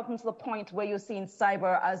hasn't gotten to the point where you're seeing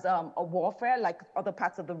cyber as a warfare like other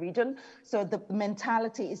parts of the region. So the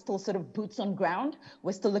mentality is still sort of boots on ground.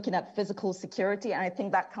 We're still looking at physical security, and I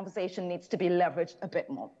think that conversation needs to be leveraged a bit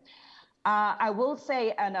more. I will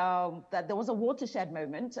say that there was a watershed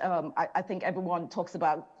moment. I think everyone talks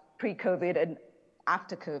about pre-COVID and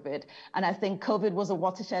after COVID. And I think COVID was a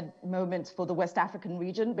watershed moment for the West African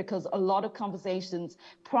region because a lot of conversations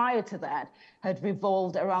prior to that had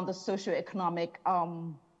revolved around the socioeconomic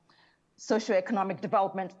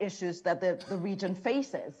development issues that the region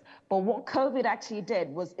faces. But what COVID actually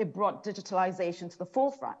did was it brought digitalization to the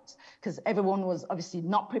forefront because everyone was obviously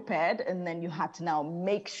not prepared. And then you had to now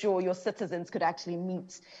make sure your citizens could actually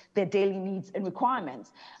meet their daily needs and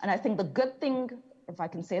requirements. And I think the good thing, if I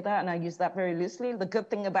can say that, and I use that very loosely, the good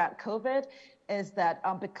thing about COVID is that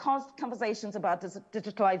because conversations about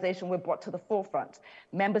digitalization were brought to the forefront,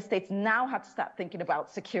 member states now have to start thinking about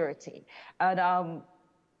security. And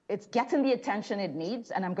it's getting the attention it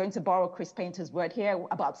needs, and I'm going to borrow Chris Painter's word here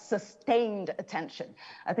about sustained attention.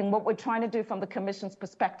 I think what we're trying to do from the Commission's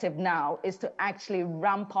perspective now is to actually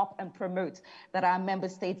ramp up and promote that our member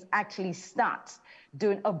states actually start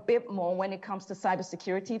doing a bit more when it comes to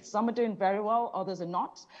cybersecurity. Some are doing very well, others are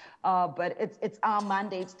not. But it's our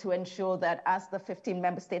mandate to ensure that as the 15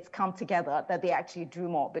 member states come together, that they actually do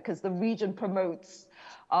more, because the region promotes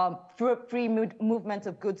free movement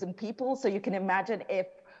of goods and people. So you can imagine if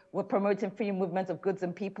we're promoting free movement of goods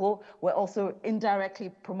and people, we're also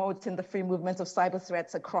indirectly promoting the free movement of cyber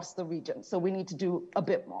threats across the region. So we need to do a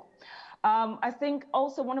bit more. I think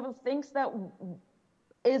also one of the things that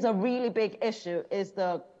is a really big issue is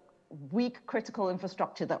the weak critical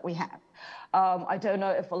infrastructure that we have. I don't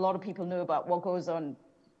know if a lot of people know about what goes on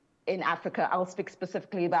in Africa. I'll speak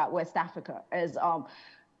specifically about West Africa.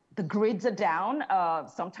 The grids are down,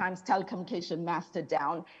 sometimes telecommunication masts are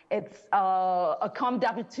down. It's a comme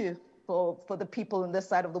d'habitude for the people in this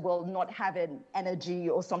side of the world not having energy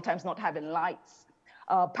or sometimes not having lights,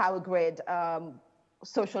 power grid,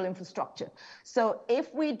 social infrastructure. So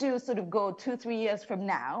if we do sort of go 2-3 years from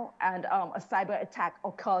now and a cyber attack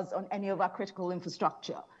occurs on any of our critical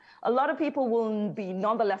infrastructure, a lot of people will be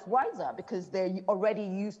nonetheless wiser because they're already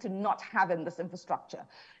used to not having this infrastructure.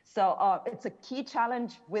 So it's a key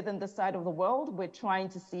challenge within this side of the world. We're trying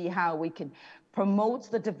to see how we can promote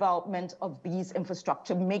the development of these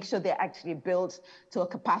infrastructure, make sure they're actually built to a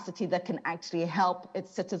capacity that can actually help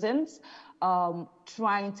its citizens,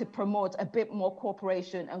 trying to promote a bit more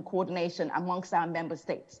cooperation and coordination amongst our member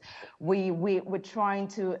states. We're trying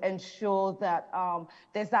to ensure that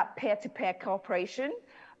there's that peer-to-peer cooperation.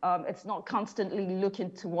 It's not constantly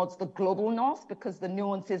looking towards the global north because the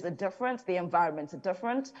nuances are different, the environments are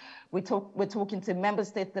different. We're talking to member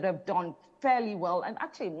states that have done fairly well, and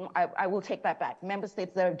actually, I will take that back. Member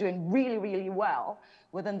states that are doing really, really well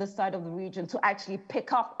within this side of the region to actually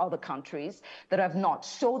pick up other countries that have not,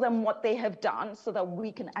 show them what they have done so that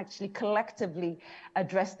we can actually collectively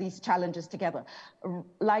address these challenges together.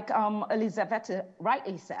 Like Elisabetta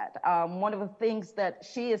rightly said, one of the things that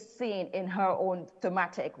she is seeing in her own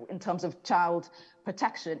thematic in terms of child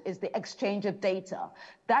protection is the exchange of data.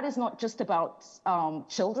 That is not just about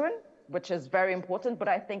children, which is very important, but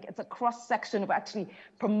I think it's a cross-section of actually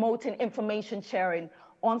promoting information sharing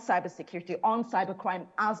on cybersecurity, on cybercrime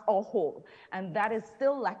as a whole. And that is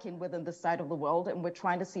still lacking within this side of the world, and we're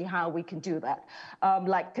trying to see how we can do that.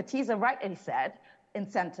 Like Katiza rightly said,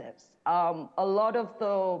 incentives. A lot of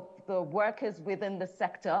the workers within the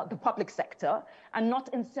sector, the public sector, are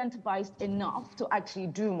not incentivized enough to actually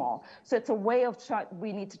do more. So it's a way of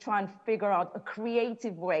we need to try and figure out a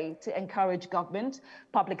creative way to encourage government,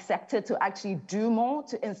 public sector to actually do more,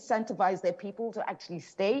 to incentivize their people to actually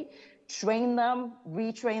stay, train them,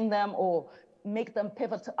 retrain them, or make them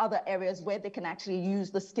pivot to other areas where they can actually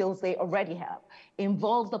use the skills they already have.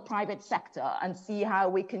 Involve the private sector and see how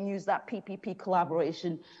we can use that PPP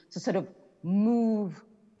collaboration to sort of move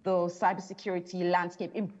the cybersecurity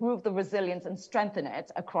landscape, improve the resilience and strengthen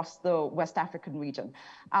it across the West African region.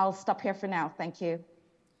 I'll stop here for now. Thank you.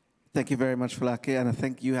 Thank you very much, Falake. And I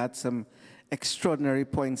think you had some extraordinary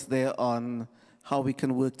points there on how we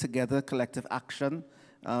can work together, collective action.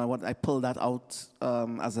 What I pulled that out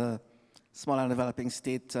as a small and developing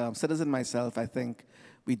state citizen myself. I think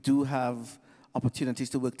we do have opportunities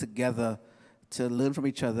to work together to learn from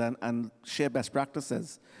each other and share best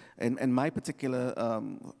practices. In my particular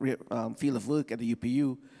field of work at the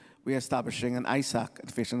UPU, we're establishing an ISAC,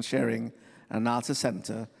 Information Sharing and Analysis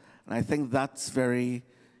Center. And I think that's very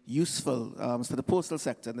useful for the postal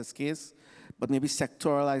sector in this case, but maybe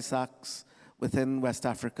sectoral ISACs within West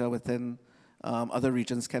Africa, within other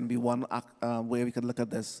regions can be one way we can look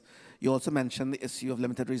at this. You also mentioned the issue of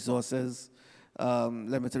limited resources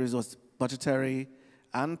budgetary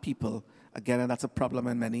and people. Again, and that's a problem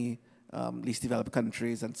in many least developed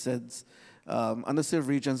countries and SIDS, underserved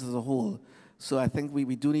regions as a whole. So I think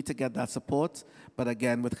we do need to get that support, but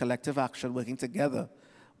again, with collective action, working together,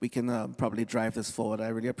 we can probably drive this forward. I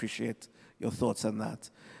really appreciate your thoughts on that.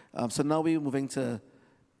 So now we're moving to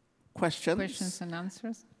questions. Questions and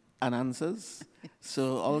answers. And answers.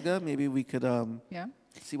 So Olga, maybe we could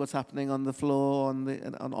see what's happening on the floor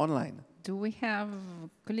on online. Do we have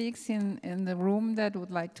colleagues in the room that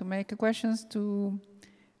would like to make questions to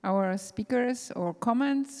our speakers, or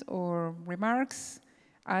comments or remarks,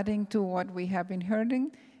 adding to what we have been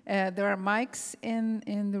hearing? There are mics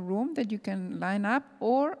in the room that you can line up,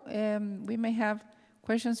 or we may have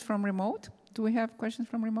questions from remote. Do we have questions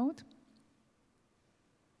from remote?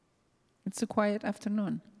 It's a quiet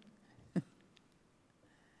afternoon.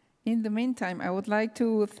 In the meantime, I would like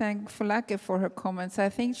to thank Falake for her comments. I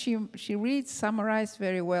think she really summarized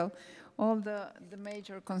very well all the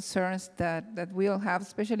major concerns that we all have,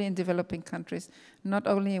 especially in developing countries, not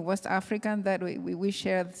only in West Africa, that we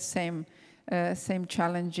share the same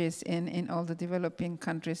challenges in all the developing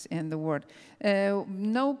countries in the world.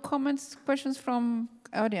 No comments, questions from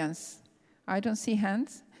audience? I don't see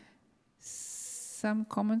hands. Some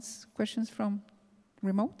comments, questions from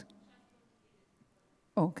remote?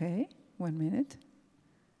 Okay, 1 minute.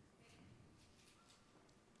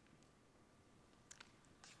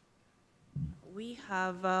 We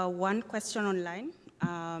have one question online,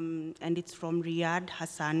 and it's from Riyad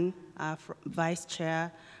Hassan, Vice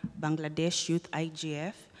Chair, Bangladesh Youth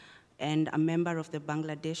IGF, and a member of the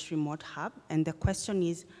Bangladesh Remote Hub. And the question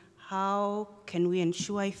is, how can we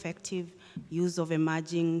ensure effective use of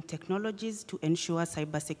emerging technologies to ensure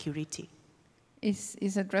cybersecurity?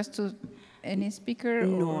 Is addressed to any speaker?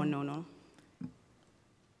 No.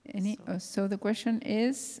 So the question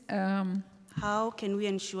is, how can we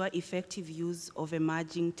ensure effective use of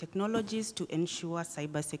emerging technologies to ensure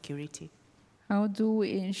cybersecurity? How do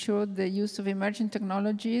we ensure the use of emerging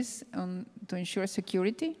technologies to ensure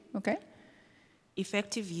security? Okay.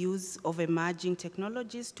 Effective use of emerging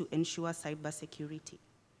technologies to ensure cybersecurity.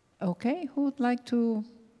 Okay, who would like to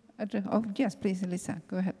address? Oh, yes, please, Elisa,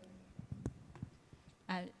 go ahead.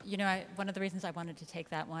 You know, one of the reasons I wanted to take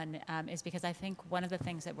that one is because I think one of the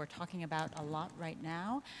things that we're talking about a lot right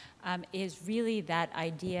now is really that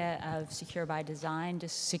idea of secure by design to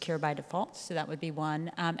secure by default. So that would be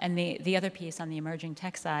one. And the other piece on the emerging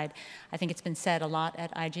tech side, I think it's been said a lot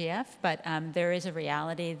at IGF, but there is a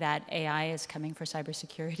reality that AI is coming for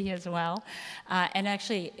cybersecurity as well. And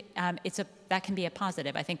actually, that can be a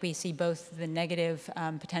positive. I think we see both the negative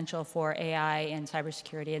potential for AI and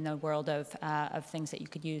cybersecurity in the world of things that you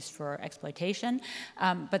could use for exploitation.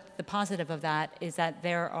 But the positive of that is that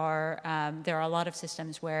there are a lot of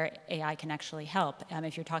systems where AI can actually help.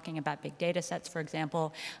 If you're talking about big data sets, for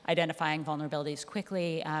example, identifying vulnerabilities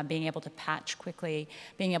quickly, being able to patch quickly,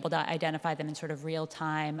 being able to identify them in sort of real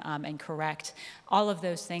time and correct, all of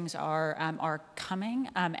those things are coming.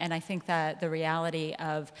 And I think that the reality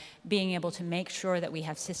of being able to make sure that we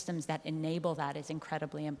have systems that enable that is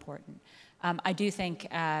incredibly important. I do think,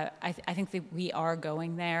 I think that we are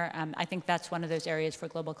going there. I think that's one of those areas for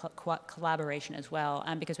global collaboration as well,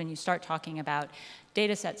 because when you start talking about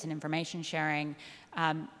data sets and information sharing,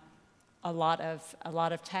 a lot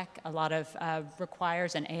of tech, a lot of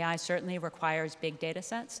requires, and AI certainly requires big data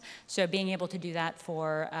sets. So being able to do that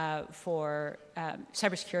for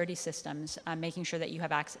cybersecurity systems, making sure that you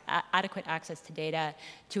have adequate access to data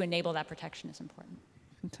to enable that protection is important.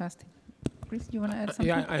 Fantastic. Chris, do you want to add something?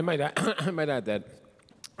 Yeah, I might add that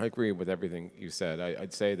I agree with everything you said.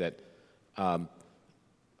 I'd say that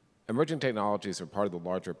emerging technologies are part of the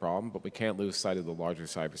larger problem, but we can't lose sight of the larger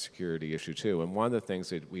cybersecurity issue too. And one of the things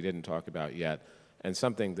that we didn't talk about yet, and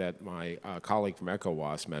something that my colleague from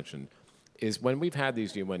ECOWAS mentioned, is when we've had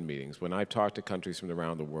these UN meetings, when I've talked to countries from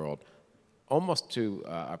around the world, almost to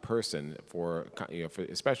a person,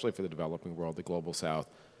 especially for the developing world, the global south,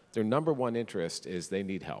 their number one interest is they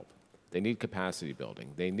need help. They need capacity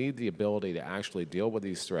building. They need the ability to actually deal with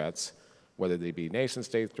these threats, whether they be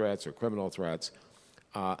nation-state threats or criminal threats.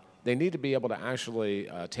 They need to be able to actually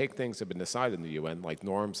take things that have been decided in the UN, like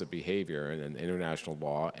norms of behavior and international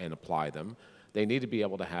law, and apply them. They need to be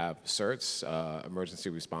able to have CERTs, emergency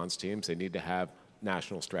response teams. They need to have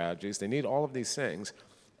national strategies. They need all of these things.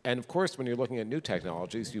 And of course, when you're looking at new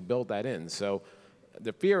technologies, you build that in. So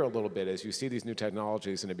the fear a little bit is you see these new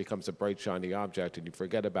technologies and it becomes a bright, shiny object, and you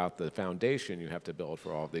forget about the foundation you have to build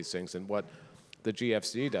for all of these things. And what the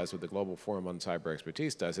GFC does, what the Global Forum on Cyber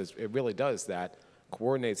Expertise does, is it really does that,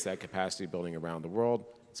 coordinates that capacity building around the world.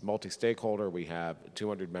 It's multi-stakeholder. We have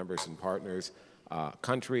 200 members and partners,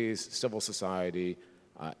 countries, civil society,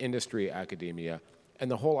 industry, academia. And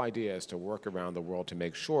the whole idea is to work around the world to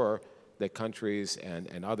make sure that countries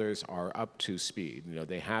and others are up to speed. You know,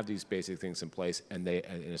 they have these basic things in place, and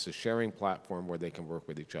it's a sharing platform where they can work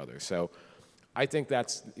with each other. So I think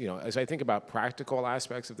that's, you know, as I think about practical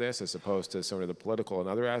aspects of this, as opposed to sort of the political and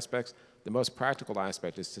other aspects, the most practical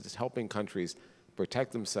aspect is just helping countries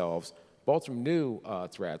protect themselves, both from new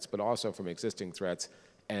threats, but also from existing threats,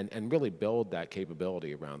 and really build that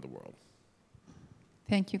capability around the world.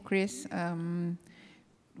 Thank you, Chris.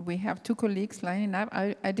 We have two colleagues lining up.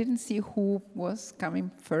 I didn't see who was coming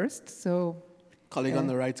first, so... Colleague on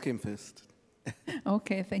the right came first.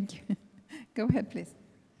 Okay, thank you. Go ahead, please.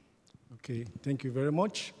 Okay, thank you very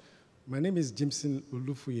much. My name is Jimson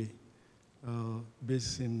Ulufuye,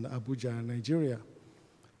 based in Abuja, Nigeria.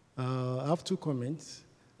 I have two comments.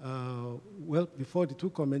 Well, before the two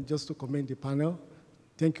comments, just to commend the panel.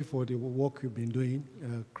 Thank you for the work you've been doing,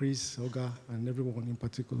 Chris, Olga, and everyone in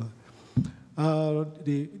particular.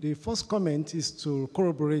 The first comment is to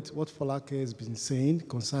corroborate what Folake has been saying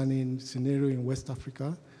concerning scenario in West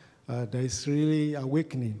Africa. There is really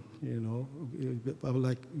awakening, you know,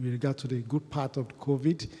 like with regard to the good part of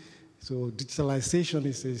COVID. So digitalization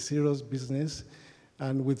is a serious business.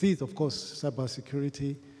 And with it, of course,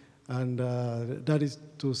 cybersecurity. And that is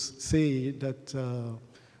to say that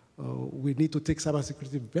we need to take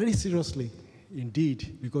cybersecurity very seriously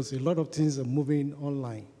indeed, because a lot of things are moving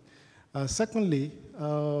online. Secondly,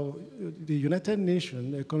 the United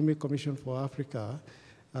Nations Economic Commission for Africa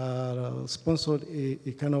sponsored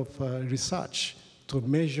a kind of research to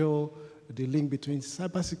measure the link between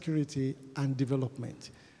cybersecurity and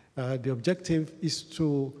development. The objective is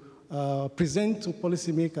to present to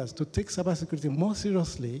policymakers to take cybersecurity more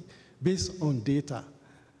seriously based on data.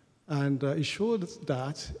 And it showed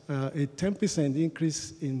that a 10%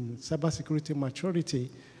 increase in cybersecurity maturity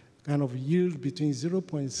kind of yield between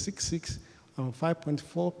 0.66 and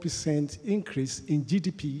 5.4% increase in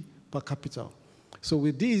GDP per capita. So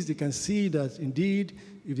with this, you can see that indeed,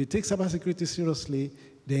 if they take cybersecurity seriously,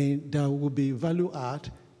 then there will be value add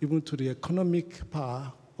even to the economic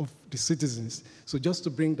power of the citizens. So just to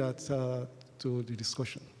bring that to the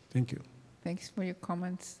discussion. Thank you. Thanks for your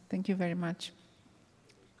comments. Thank you very much.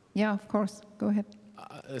 Yeah, of course. Go ahead.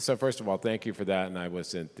 So first of all, thank you for that. And I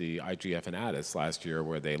was at the IGF and Addis last year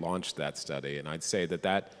where they launched that study. And I'd say that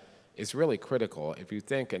that is really critical. If you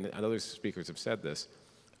think, and other speakers have said this,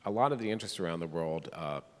 a lot of the interest around the world,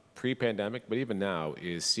 pre-pandemic, but even now,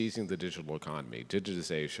 is seizing the digital economy,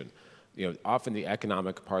 digitization. You know, often the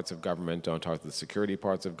economic parts of government don't talk to the security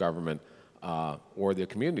parts of government, or the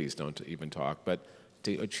communities don't even talk. But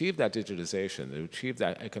to achieve that digitization, to achieve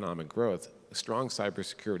that economic growth, strong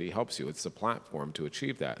cybersecurity helps you. It's the platform to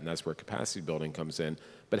achieve that, and that's where capacity building comes in.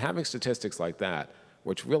 But having statistics like that,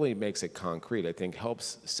 which really makes it concrete, I think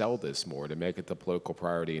helps sell this more, to make it the political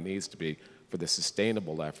priority it needs to be for the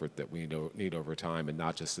sustainable effort that we need over time, and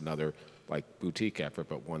not just another like boutique effort,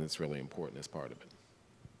 but one that's really important as part of it.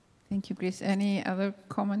 Thank you, Chris. Any other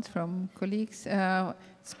comments from colleagues?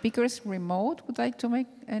 Speakers remote would like to make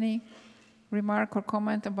any remark or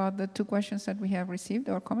comment about the two questions that we have received,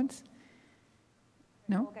 or comments?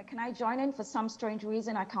 No? Okay, can I join in? For some strange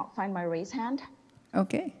reason, I can't find my raise hand.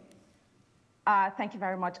 Okay. Thank you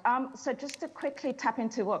very much. So just to quickly tap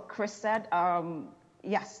into what Chris said,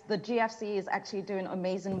 yes, the GFC is actually doing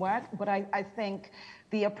amazing work, but I think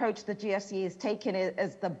the approach the GFC is taking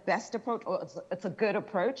is the best approach, or it's a good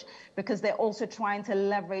approach, because they're also trying to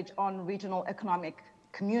leverage on regional economic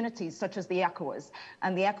communities such as the ECOWAS.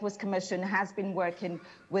 And the ECOWAS Commission has been working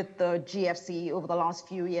with the GFC over the last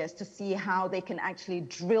few years to see how they can actually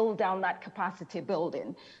drill down that capacity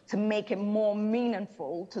building to make it more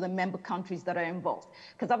meaningful to the member countries that are involved.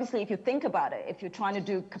 Because obviously, if you think about it, if you're trying to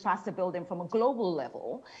do capacity building from a global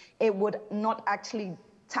level, it would not actually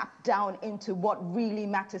tap down into what really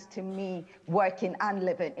matters to me working and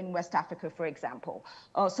living in West Africa, for example.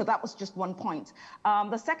 So that was just one point.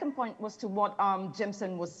 The second point was to what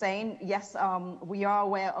Jimson was saying. Yes, we are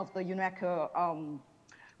aware of the UNESCO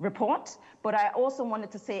report, but I also wanted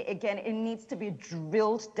to say, again, it needs to be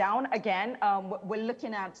drilled down. Again, we're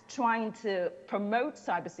looking at trying to promote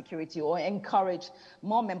cybersecurity or encourage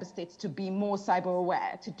more member states to be more cyber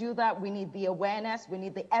aware. To do that, we need the awareness, we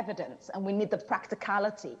need the evidence, and we need the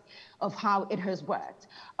practicality of how it has worked.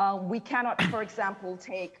 We cannot, for example,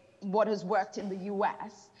 take what has worked in the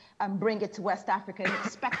US and bring it to West Africa and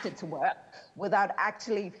expect it to work without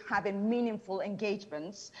actually having meaningful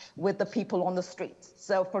engagements with the people on the streets.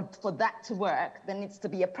 So for that to work, there needs to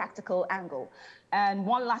be a practical angle. And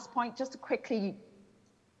one last point, just to quickly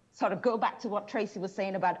sort of go back to what Tracy was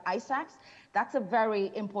saying about ISACs. That's a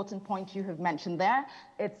very important point you have mentioned there.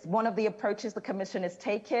 It's one of the approaches the Commission has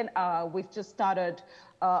taken. We've just started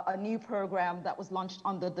a new program that was launched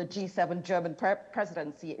under the G7 German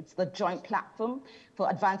presidency. It's the Joint Platform for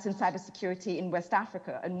Advancing Cybersecurity in West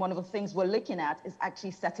Africa. And one of the things we're looking at is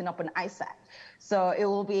actually setting up an ISAC. So it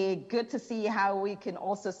will be good to see how we can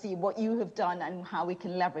also see what you have done and how we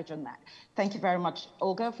can leverage on that. Thank you very much,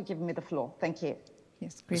 Olga, for giving me the floor. Thank you.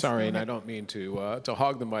 Yes, Chris, sorry, and I don't mean to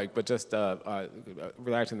hog the mic, but just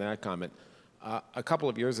reacting to that comment. A couple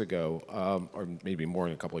of years ago, or maybe more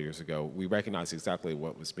than a couple of years ago, we recognized exactly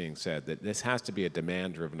what was being said, that this has to be a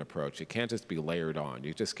demand-driven approach. It can't just be layered on.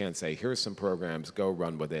 You just can't say, here's some programs, go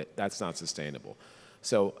run with it. That's not sustainable.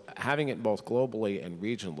 So having it both globally and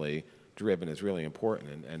regionally driven is really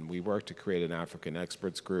important, and we work to create an African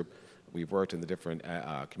experts group. We've worked in the different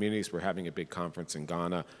communities. We're having a big conference in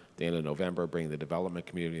Ghana at the end of November, bringing the development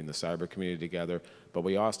community and the cyber community together. But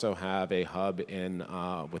we also have a hub in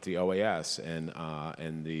with the OAS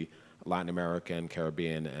in the Latin American,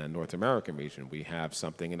 Caribbean, and North American region. We have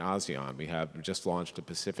something in ASEAN. We have just launched a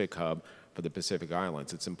Pacific hub for the Pacific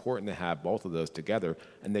Islands. It's important to have both of those together,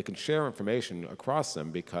 and they can share information across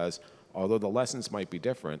them, because although the lessons might be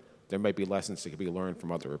different, there might be lessons that can be learned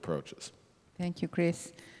from other approaches. Thank you,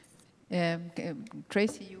 Chris.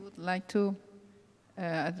 Tracy, you would like to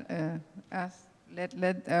let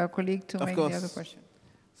our colleague to make the other question.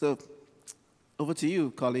 So, over to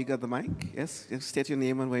you, colleague at the mic. Yes, state your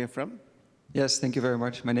name and where you're from. Yes, thank you very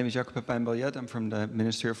much. My name is Jacob Pepijn-Biljet. I'm from the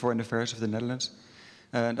Ministry of Foreign Affairs of the Netherlands.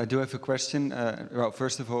 And I do have a question. Well,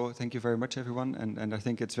 first of all, thank you very much, everyone. And I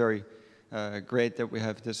think it's very great that we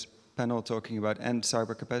have this panel talking about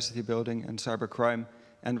cyber capacity building and cyber crime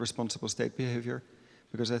and responsible state behavior,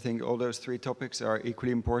 because I think all those three topics are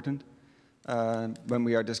equally important. when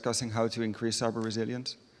we are discussing how to increase cyber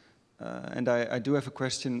resilience. And I do have a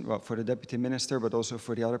question, well, for the Deputy Minister, but also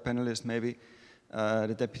for the other panelists maybe.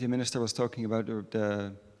 The Deputy Minister was talking about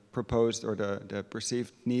the proposed or the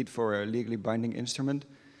perceived need for a legally binding instrument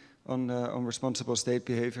on responsible state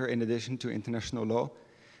behavior in addition to international law.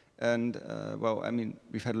 And well, I mean,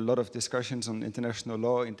 we've had a lot of discussions on international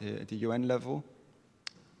law at the UN level.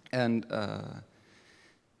 And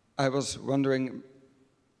I was wondering,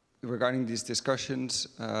 regarding these discussions,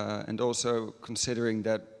 and also considering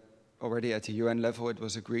that already at the UN level it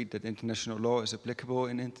was agreed that international law is applicable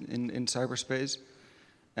in cyberspace.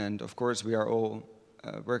 And of course we are all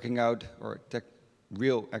working out, or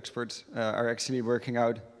real experts are actually working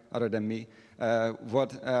out, other than me,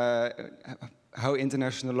 how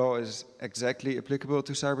international law is exactly applicable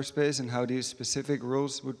to cyberspace and how these specific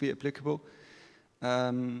rules would be applicable.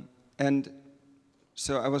 And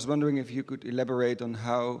so I was wondering if you could elaborate on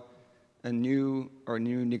how new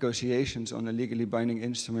negotiations on a legally binding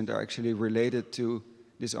instrument are actually related to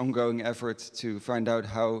this ongoing effort to find out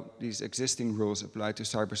how these existing rules apply to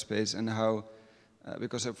cyberspace, and how,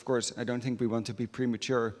 because of course I don't think we want to be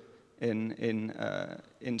premature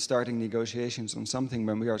in starting negotiations on something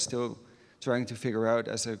when we are still trying to figure out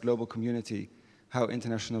as a global community how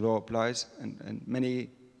international law applies, and many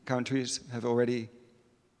countries have already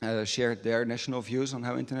shared their national views on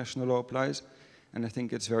how international law applies. And I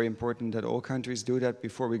think it's very important that all countries do that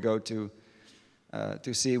before we go to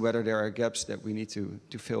see whether there are gaps that we need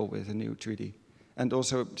to fill with a new treaty. And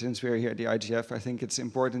also, since we're here at the IGF, I think it's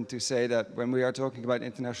important to say that when we are talking about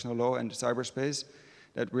international law and cyberspace,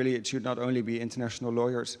 that really it should not only be international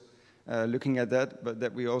lawyers looking at that, but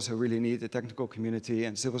that we also really need the technical community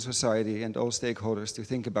and civil society and all stakeholders to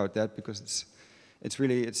think about that, because it's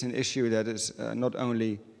an issue that is not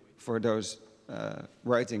only for those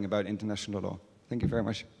writing about international law. Thank you very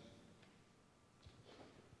much.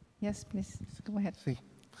 Yes, please, go ahead. Sí.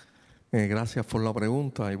 Gracias por la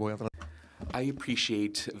pregunta y voy a I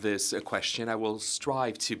appreciate this question. I will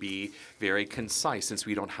strive to be very concise since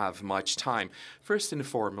we don't have much time. First and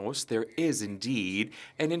foremost, there is indeed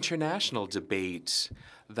an international debate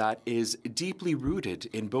that is deeply rooted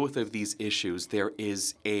in both of these issues. There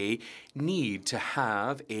is a need to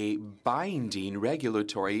have a binding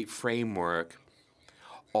regulatory framework.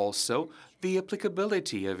 Also, the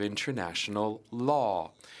applicability of international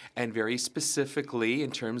law, and very specifically in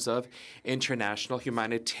terms of international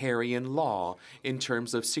humanitarian law, in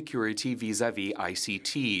terms of security vis-à-vis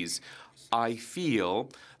ICTs. I feel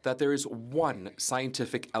that there is one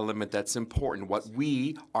scientific element that's important, what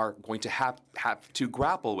we are going to have to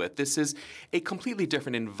grapple with. This is a completely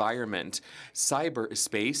different environment.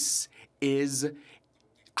 Cyberspace is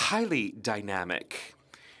highly dynamic.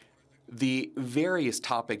 The various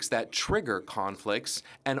topics that trigger conflicts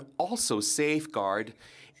and also safeguard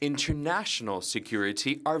international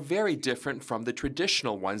security are very different from the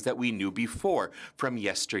traditional ones that we knew before, from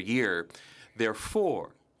yesteryear. Therefore,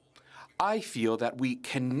 I feel that we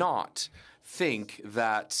cannot think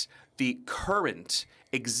that the current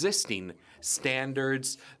existing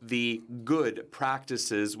standards, the good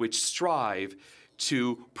practices which strive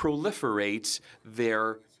to proliferate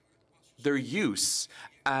their use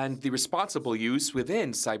and the responsible use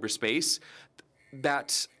within cyberspace,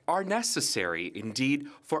 that are necessary indeed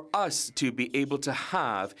for us to be able to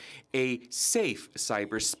have a safe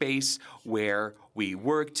cyberspace where we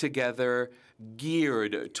work together,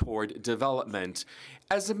 geared toward development.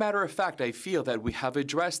 As a matter of fact, I feel that we have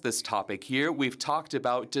addressed this topic here. We've talked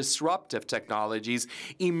about disruptive technologies,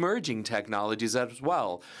 emerging technologies as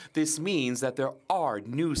well. This means that there are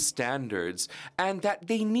new standards and that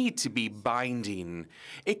they need to be binding.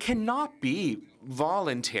 It cannot be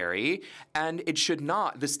voluntary, and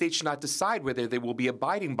the state should not decide whether they will be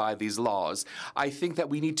abiding by these laws. I think that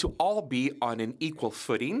we need to all be on an equal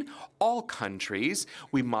footing. All countries,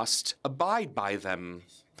 we must abide by them.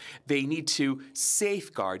 They need to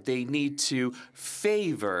safeguard, they need to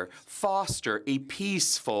favor, foster a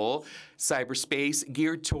peaceful cyberspace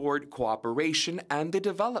geared toward cooperation and the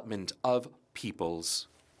development of peoples.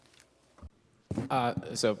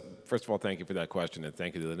 So first of all, thank you for that question, and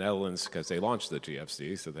thank you to the Netherlands because they launched the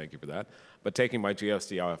GFC, so thank you for that. But taking my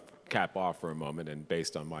GFC cap off for a moment, and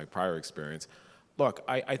based on my prior experience, look,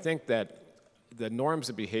 I think that the norms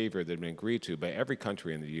of behavior that have been agreed to by every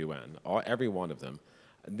country in the UN, every one of them,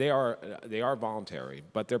 they are voluntary,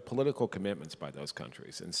 but they're political commitments by those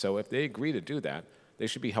countries. And so if they agree to do that, they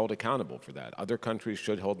should be held accountable for that. Other countries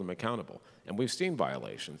should hold them accountable. And we've seen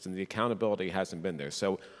violations, and the accountability hasn't been there.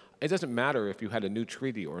 So it doesn't matter if you had a new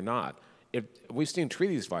treaty or not. we've seen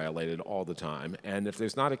treaties violated all the time, and if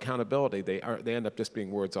there's not accountability, they end up just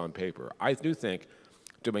being words on paper. I do think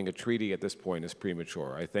doing a treaty at this point is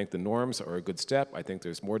premature. I think the norms are a good step. I think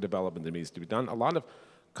there's more development that needs to be done. A lot of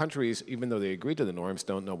countries, even though they agree to the norms,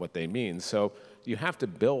 don't know what they mean. So you have to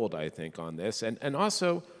build, I think, on this. And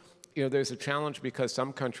also, there's a challenge because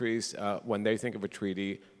some countries, when they think of a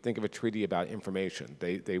treaty about information.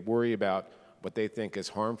 They worry about what they think is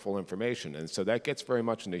harmful information. And so that gets very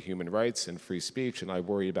much into human rights and free speech, and I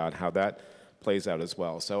worry about how that plays out as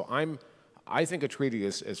well. So I think a treaty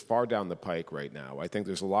is far down the pike right now. I think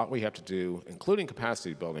there's a lot we have to do, including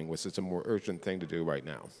capacity building, which is a more urgent thing to do right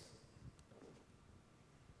now.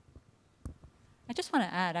 I just want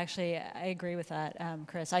to add, actually, I agree with that,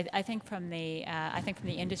 Chris. I think from the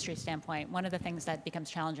industry standpoint, one of the things that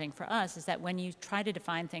becomes challenging for us is that when you try to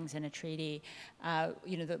define things in a treaty,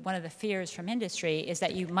 one of the fears from industry is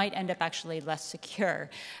that you might end up actually less secure.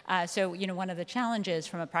 So one of the challenges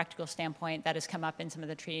from a practical standpoint that has come up in some of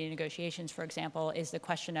the treaty negotiations, for example, is the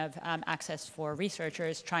question of access for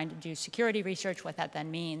researchers trying to do security research, what that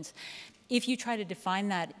then means. If you try to define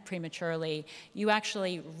that prematurely, you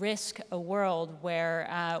actually risk a world where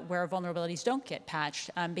vulnerabilities don't get patched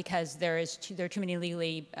because there are too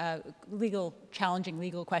many challenging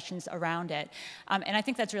legal questions around it, and I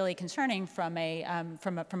think that's really concerning from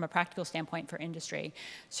a practical standpoint for industry.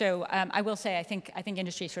 So I will say I think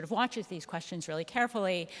industry sort of watches these questions really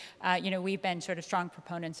carefully. We've been sort of strong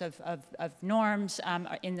proponents of norms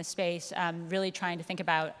in the space, really trying to think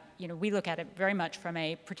about. We look at it very much from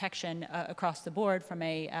a protection across the board from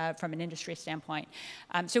an industry standpoint.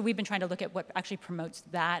 So we've been trying to look at what actually promotes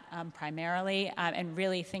that primarily and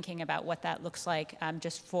really thinking about what that looks like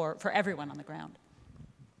just for everyone on the ground.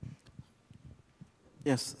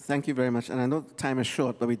 Yes, thank you very much. And I know the time is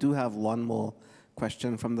short, but we do have one more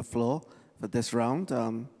question from the floor for this round.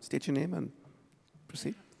 State your name and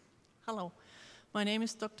proceed. Hello, my name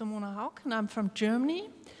is Dr. Mona Haug, and I'm from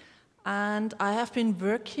Germany. And I have been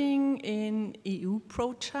working in EU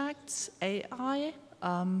projects, AI,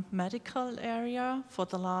 medical area for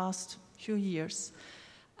the last few years.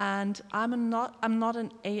 And I'm not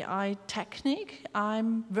an AI technique,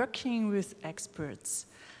 I'm working with experts.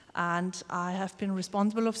 And I have been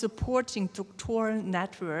responsible of supporting doctoral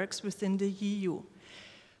networks within the EU.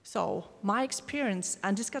 So my experience,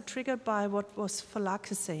 and this got triggered by what was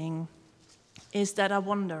Falake saying, is that I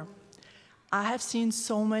wonder, I have seen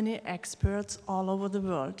so many experts all over the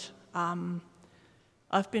world.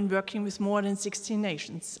 I've been working with more than 16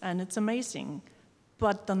 nations, and it's amazing.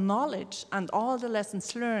 But the knowledge and all the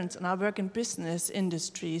lessons learned, and I work in business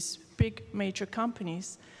industries, big major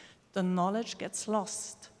companies, the knowledge gets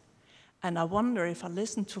lost. And I wonder if I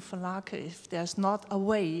listen to Falake, if there's not a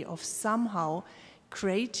way of somehow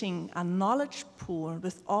creating a knowledge pool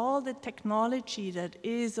with all the technology that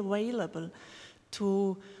is available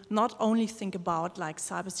to not only think about like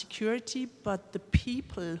cybersecurity, but the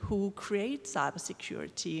people who create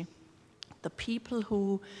cybersecurity, the people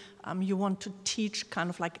who you want to teach kind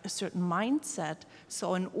of like a certain mindset.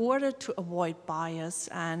 So in order to avoid bias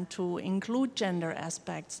and to include gender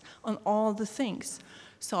aspects on all the things.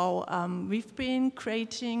 So we've been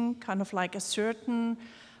creating kind of like a certain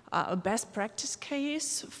a best practice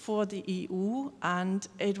case for the EU, and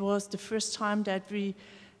it was the first time that we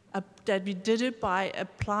did it by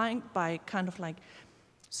applying, by kind of like,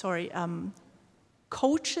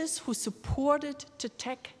 coaches who supported the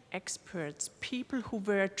tech experts, people who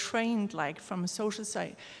were trained like from social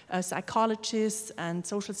psychologists and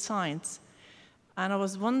social science. And I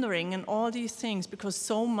was wondering, in all these things, because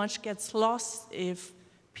so much gets lost if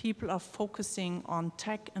people are focusing on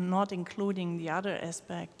tech and not including the other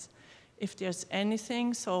aspects. If there's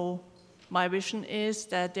anything, so my vision is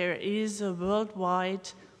that there is a worldwide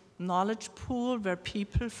knowledge pool where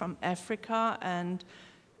people from Africa and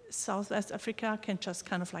Southwest Africa can just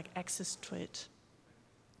kind of like access to it.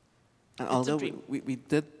 And although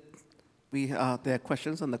there are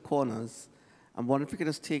questions on the corners, I'm wondering if we could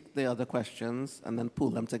just take the other questions and then pool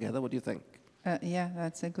them together. What do you think? Yeah,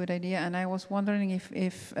 that's a good idea. And I was wondering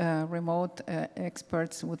if remote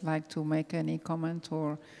experts would like to make any comment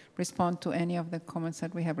or respond to any of the comments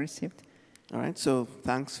that we have received. All right, so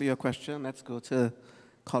thanks for your question. Let's go to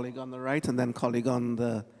colleague on the right and then colleague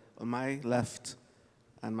on my left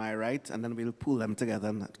and my right, and then we'll pool them together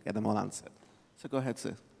and get them all answered. So go ahead,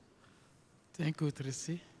 sir. Thank you,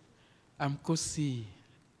 Tracy. I'm Kosi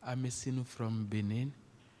Amesinu from Benin.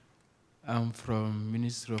 I'm from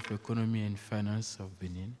Ministry of Economy and Finance of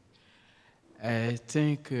Benin. I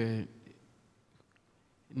thank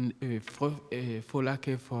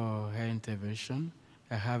Falake for her intervention.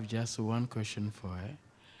 I have just one question for her.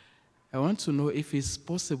 I want to know if it's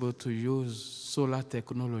possible to use solar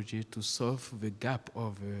technology to solve the gap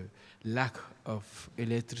of lack of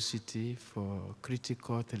electricity for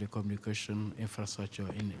critical telecommunication infrastructure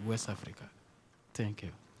in West Africa. Thank you.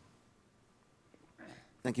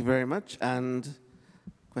 Thank you very much. And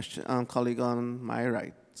question, colleague on my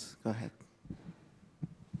right. Go ahead.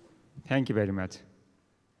 Thank you very much.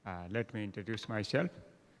 Let me introduce myself.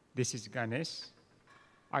 This is Ganesh.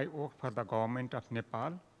 I work for the government of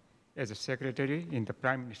Nepal as a secretary in the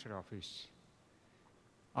Prime Minister's office.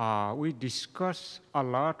 We discuss a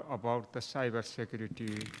lot about the cyber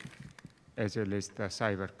security as well as the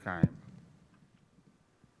cyber crime.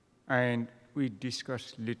 And we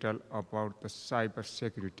discuss little about the cyber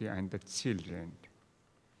security and the children.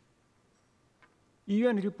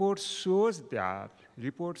 UN report shows that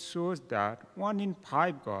 1 in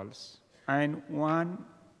 5 girls and 1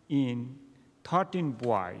 in 13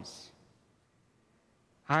 boys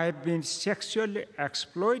have been sexually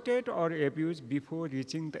exploited or abused before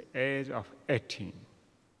reaching the age of 18.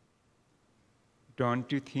 Don't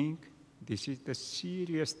you think this is the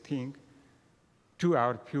serious thing to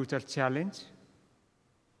our future challenge?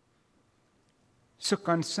 So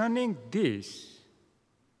concerning this,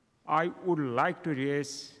 I would like to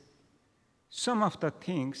raise some of the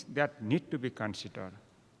things that need to be considered.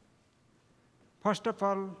 First of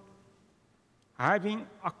all, having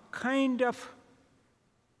a kind of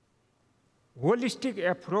holistic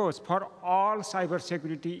approach for all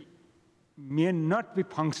cybersecurity may not be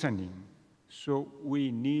functioning. So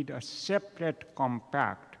we need a separate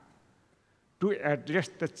compact to address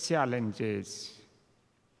the challenges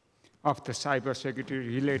of the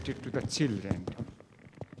cybersecurity related to the children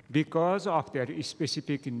because of their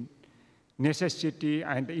specific necessity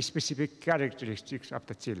and the specific characteristics of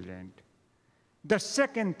the children. The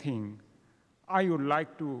second thing I would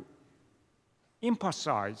like to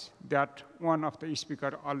emphasize that one of the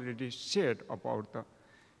speakers already said about the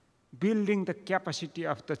building the capacity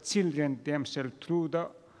of the children themselves through the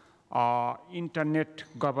internet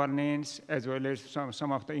governance as well as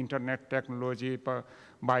some of the internet technology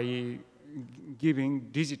by giving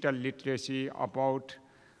digital literacy about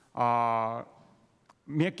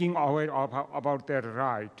making aware about their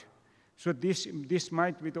right. So this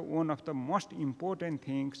might be one of the most important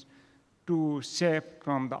things to save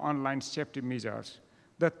from the online safety measures.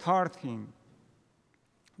 The third thing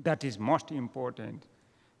that is most important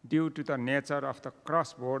due to the nature of the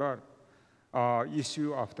cross-border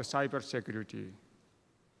issue of the cybersecurity,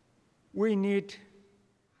 we need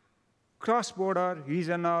cross-border,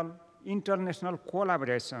 regional, international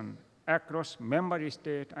collaboration across member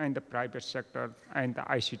states and the private sector and the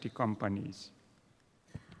ICT companies.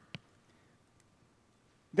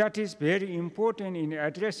 That is very important in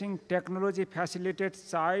addressing technology-facilitated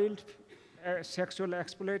child sexual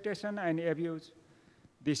exploitation and abuse.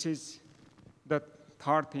 This is the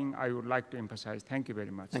third thing I would like to emphasize. Thank you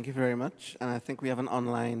very much. Thank you very much. And I think we have an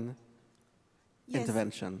online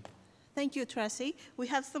intervention. Thank you, Tracy. We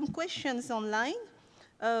have some questions online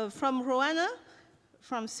from Rowana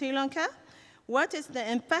from Sri Lanka. What is the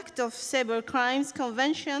impact of cybercrimes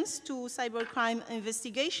conventions to cybercrime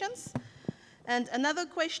investigations? And another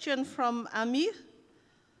question from Amir.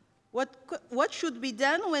 What should be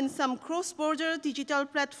done when some cross-border digital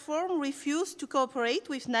platform refuse to cooperate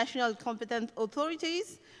with national competent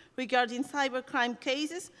authorities regarding cybercrime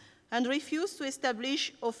cases and refuse to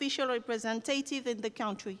establish official representative in the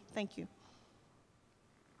country? Thank you.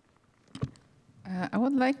 I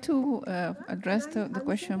would like to address the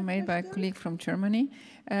question made by a colleague from Germany.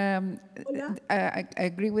 I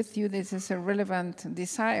agree with you. This is a relevant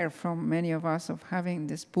desire from many of us of having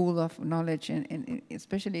this pool of knowledge, and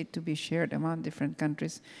especially to be shared among different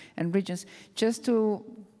countries and regions. Just to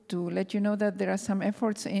let you know that there are some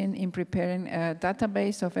efforts in preparing a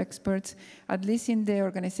database of experts, at least in the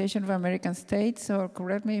Organization of American States, or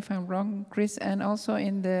correct me if I'm wrong, Chris, and also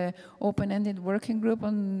in the open-ended working group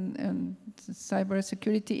on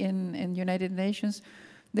cybersecurity in United Nations.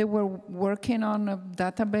 They were working on a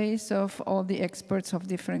database of all the experts of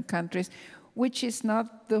different countries, which is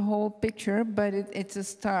not the whole picture, but it's a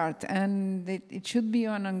start, and it should be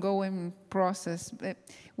an ongoing process.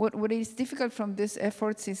 What is difficult from these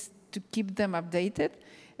efforts is to keep them updated,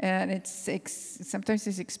 and sometimes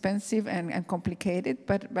it's expensive and complicated,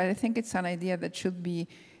 but I think it's an idea that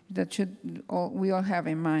we all have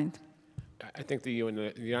in mind. I think the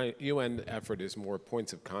UN effort is more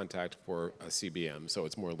points of contact for a CBM, so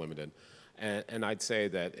it's more limited. And I'd say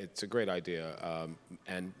that it's a great idea,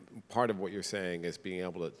 and part of what you're saying is being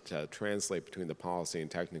able to translate between the policy and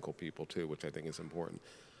technical people too, which I think is important.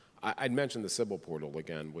 I'd mention the Sybil portal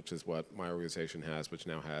again, which is what my organization has, which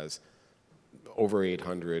now has over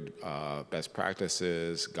 800 best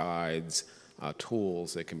practices, guides,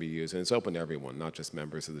 tools that can be used. And it's open to everyone, not just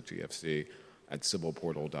members of the GFC at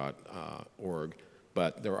civilportal.org.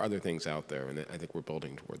 But there are other things out there, and I think we're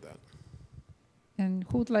building toward that. And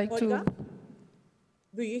who'd like Olga? to?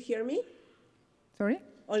 Do you hear me? Sorry?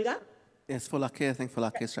 Olga? Yes, Folake, I think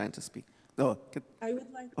Folake is trying to speak. Oh, I would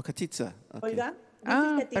like. Katitza. Okay. Olga?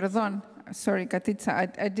 Perdón. Sorry, Katitza,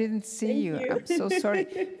 I didn't see you. I'm so sorry.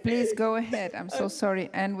 Please go ahead. I'm so sorry.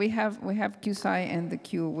 And we have Qusai in the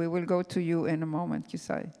queue. We will go to you in a moment,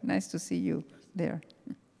 Qusai. Nice to see you there.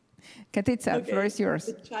 Katitza, floor is yours.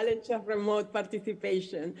 The challenge of remote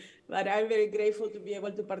participation, but I'm very grateful to be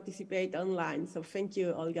able to participate online. So thank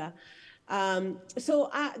you, Olga.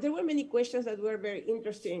 There were many questions that were very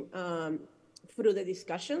interesting through the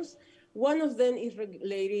discussions. One of them is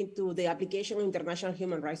relating to the application of international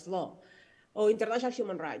human rights law, or international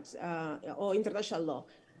human rights, or international law.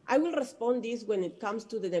 I will respond this when it comes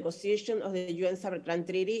to the negotiation of the UN Cybercrime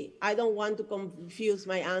Treaty. I don't want to confuse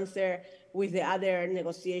my answer with the other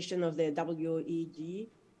negotiation of the WEG,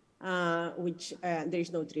 which there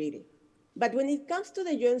is no treaty. But when it comes to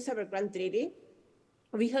the UN Cybercrime Treaty,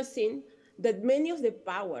 we have seen that many of the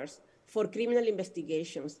powers for criminal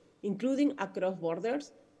investigations, including across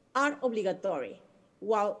borders, are obligatory,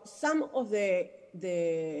 while some of the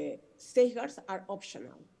safeguards are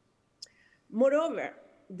optional. Moreover,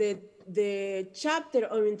 the chapter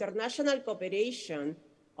on international cooperation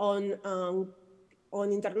on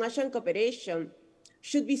international cooperation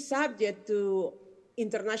should be subject to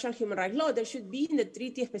international human rights law. There should be in the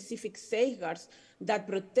treaty specific safeguards that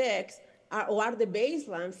protects or are the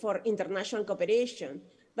baseline for international cooperation.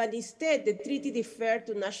 But instead, the treaty deferred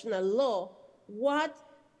to national law what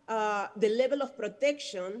the level of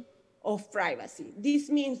protection of privacy. This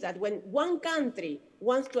means that when one country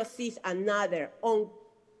wants to assist another on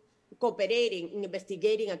cooperating in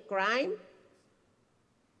investigating a crime,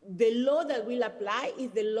 the law that will apply is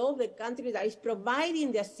the law of the country that is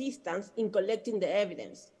providing the assistance in collecting the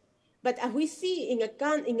evidence. But as we see in a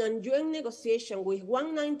UN negotiation with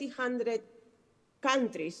 1,900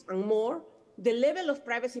 countries and more, the level of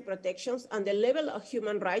privacy protections and the level of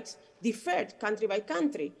human rights differed country by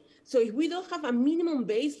country. So if we don't have a minimum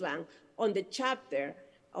baseline on the chapter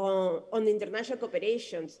on the international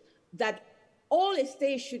cooperations that all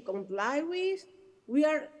states should comply with, we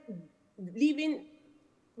are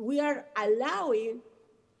allowing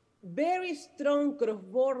very strong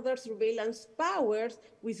cross-border surveillance powers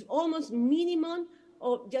with almost minimum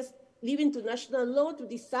of just leaving to national law to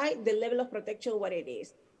decide the level of protection, what it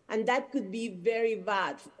is. And that could be very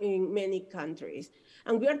bad in many countries.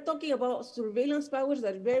 And we are talking about surveillance powers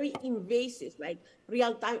that are very invasive, like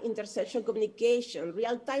real-time interception communication,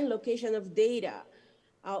 real-time location of data,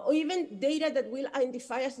 or even data that will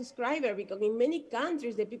identify a subscriber, because in many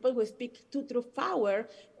countries, the people who speak to truth power,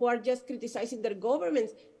 who are just criticizing their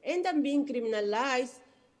governments, end up being criminalized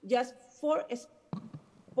just for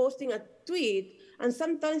posting a tweet. And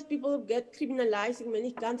sometimes people get criminalized in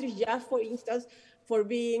many countries just, for instance, for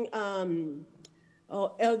being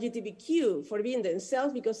LGBTQ, for being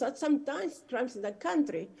themselves, because that's sometimes crimes in that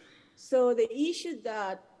country. So the issue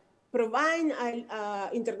that providing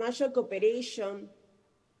international cooperation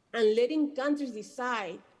and letting countries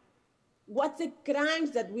decide what the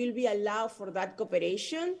crimes that will be allowed for that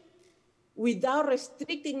cooperation without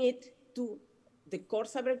restricting it to the core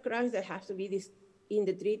cyber crimes that have to be in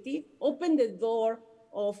the treaty, open the door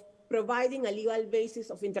of providing a legal basis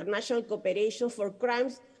of international cooperation for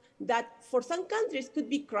crimes that for some countries could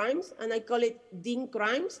be crimes, and I call it deemed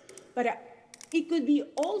crimes, but it could be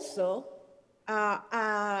also an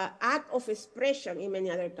act of expression in many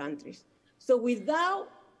other countries. So without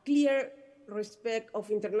clear respect of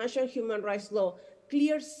international human rights law,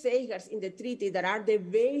 clear safeguards in the treaty that are the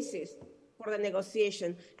basis for the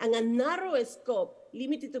negotiation, and a narrow scope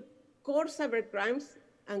limited to core cyber crimes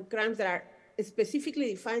and crimes that are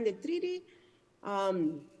specifically defined in the treaty,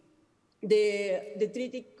 the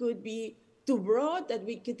treaty could be too broad that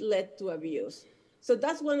we could lead to abuse. So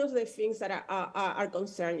that's one of the things that are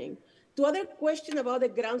concerning. To other question about the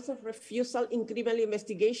grounds of refusal in criminal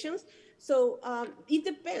investigations, so it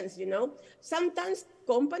depends, you know. Sometimes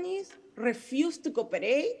companies refuse to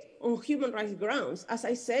cooperate on human rights grounds. As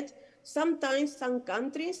I said, sometimes some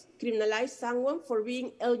countries criminalize someone for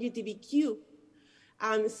being LGBTQ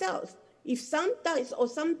themselves. If sometimes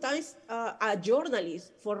a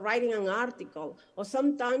journalist for writing an article, or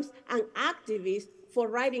sometimes an activist for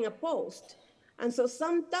writing a post. And so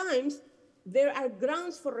sometimes there are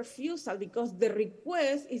grounds for refusal because the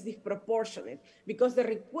request is disproportionate, because the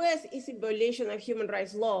request is in violation of human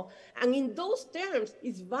rights law. And in those terms,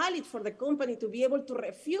 it's valid for the company to be able to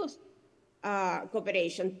refuse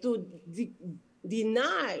cooperation, to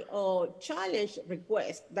deny or challenge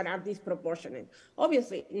requests that are disproportionate.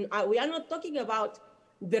 Obviously, we are not talking about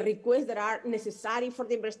the requests that are necessary for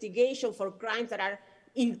the investigation for crimes that are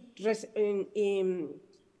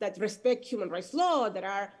that respect human rights law, that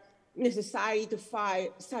are necessary to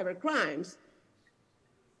fight cyber crimes.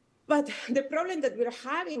 But the problem that we're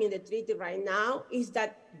having in the treaty right now is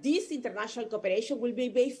that this international cooperation will be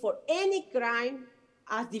based for any crime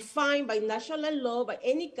as defined by national law by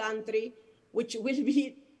any country, which will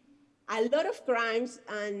be a lot of crimes,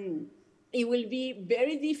 and it will be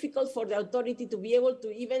very difficult for the authority to be able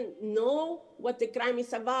to even know what the crime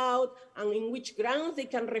is about and in which grounds they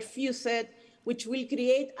can refuse it, which will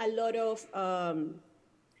create a lot of,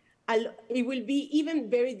 it will be even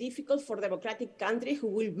very difficult for democratic countries who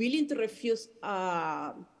will be willing to refuse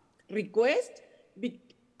requests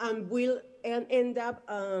and will end up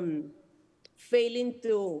failing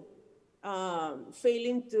to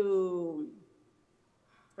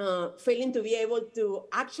be able to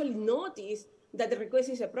actually notice that the request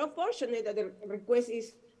is proportionate, that the request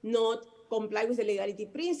is not comply with the legality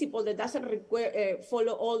principle, that doesn't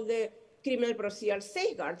follow all the criminal procedural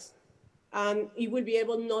safeguards. It will be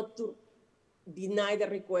able not to deny the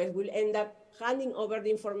request. We'll end up handing over the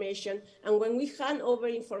information. And when we hand over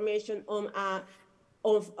information on an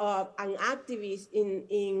activist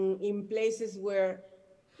in places where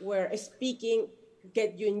speaking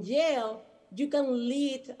get you in jail, you can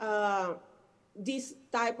lead, this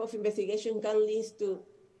type of investigation can lead to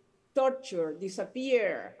torture,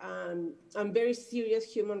 disappear, and very serious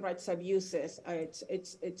human rights abuses.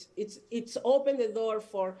 It's opened the door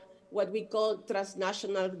for what we call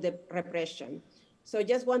transnational repression. So I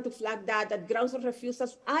just want to flag that grounds of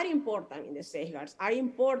refusals are important in the safeguards, are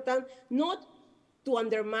important not to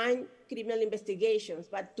undermine criminal investigations,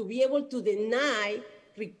 but to be able to deny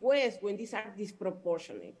requests when these are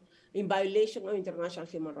disproportionate in violation of international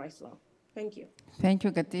human rights law. Thank you. Thank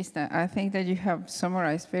you, Gatista. I think that you have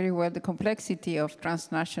summarized very well the complexity of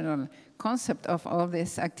transnational concept of all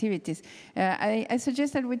these activities. I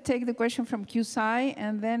suggest that we take the question from QSI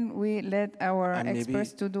and then we let our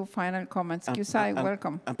experts to do final comments. QSI,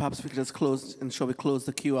 welcome. And perhaps we could just close, and shall we close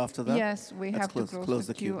the queue after that? Yes, we have to close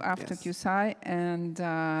the queue after QSI, and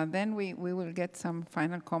then we will get some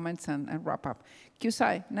final comments and wrap up.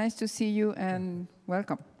 QSI, nice to see you and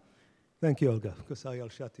welcome. Thank you, Olga. Qusay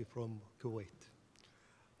Al-Shati from Kuwait.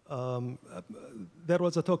 There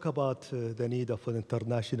was a talk about the need of an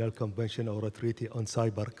international convention or a treaty on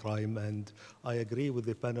cybercrime, and I agree with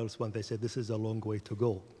the panels when they said this is a long way to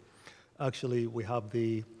go. Actually, we have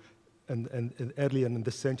and earlier in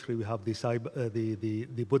this century, we have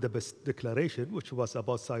the Budapest Declaration, which was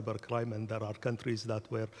about cybercrime, and there are countries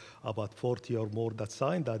that were about 40 or more that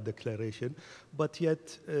signed that declaration, but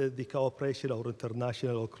yet the cooperation or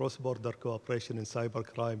international or cross-border cooperation in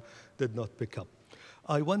cybercrime did not pick up.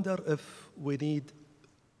 I wonder if we need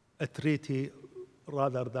a treaty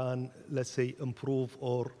rather than, let's say, improve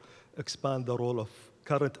or expand the role of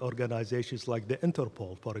current organizations like the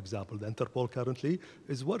Interpol, for example. The Interpol currently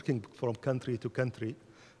is working from country to country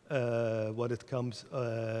when it comes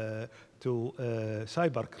to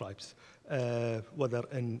cyber crimes, whether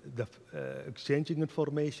in the exchanging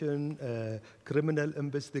information, criminal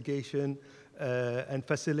investigation, and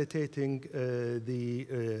facilitating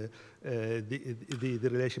the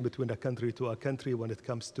relation between a country to a country when it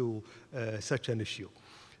comes to such an issue.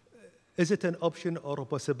 Is it an option or a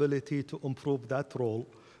possibility to improve that role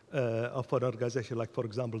of an organization like, for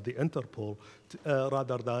example, the Interpol,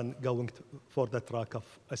 rather than going for the track of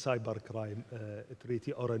a cybercrime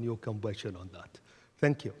treaty or a new convention on that?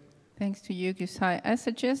 Thank you. Thanks to you, Qusay. I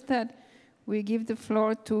suggest that we give the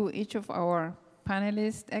floor to each of our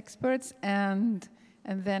panelists, experts, and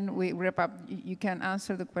then we wrap up. You can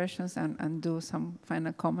answer the questions and do some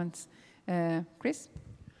final comments. Chris?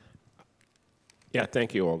 Yeah,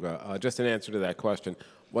 thank you, Olga. Just an answer to that question.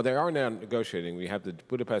 Well, they are now negotiating. We have the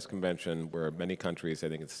Budapest Convention where many countries, I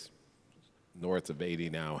think it's north of 80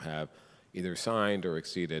 now, have either signed or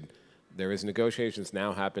acceded. There is negotiations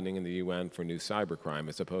now happening in the UN for new cybercrime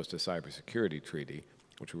as opposed to cybersecurity treaty,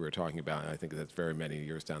 which we were talking about. And I think that's very many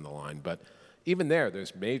years down the line. But even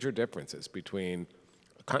there's major differences between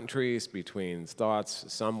countries, between thoughts.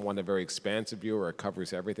 Some want a very expansive view where it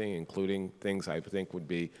covers everything, including things I think would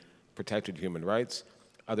be protected human rights.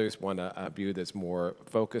 Others want a view that's more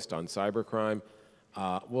focused on cybercrime.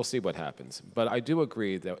 We'll see what happens. But I do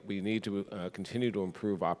agree that we need to continue to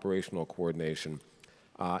improve operational coordination.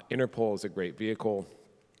 Interpol is a great vehicle.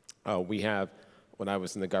 We have, when I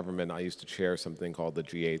was in the government, I used to chair something called the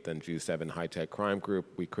G8 and G7 High-Tech Crime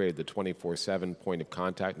Group. We created the 24/7 point of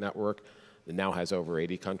contact network that now has over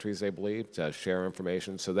 80 countries, I believe, to share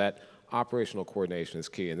information. So that operational coordination is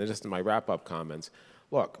key. And then just in my wrap-up comments,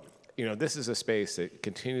 look, this is a space that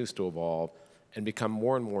continues to evolve and become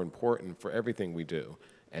more and more important for everything we do.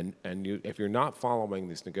 And if you're not following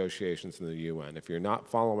these negotiations in the UN, if you're not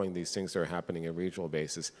following these things that are happening on a regional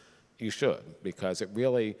basis, you should, because it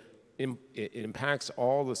really it impacts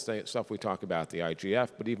all the stuff we talk about, the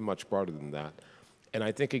IGF, but even much broader than that. And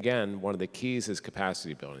I think, again, one of the keys is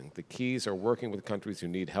capacity building. The keys are working with countries who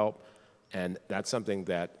need help, and that's something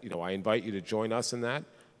that, I invite you to join us in that.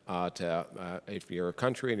 If you're a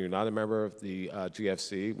country and you're not a member of the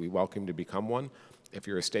GFC, we welcome you to become one. If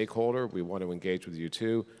you're a stakeholder, we want to engage with you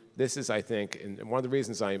too. This is, I think, and one of the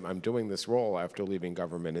reasons I'm doing this role after leaving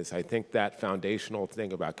government is I think that foundational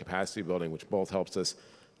thing about capacity building, which both helps us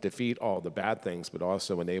defeat all the bad things but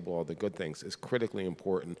also enable all the good things, is critically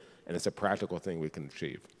important, and it's a practical thing we can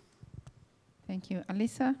achieve. Thank you.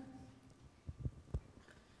 Alisa?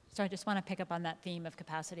 So I just want to pick up on that theme of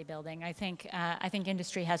capacity building. I think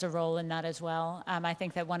industry has a role in that as well. I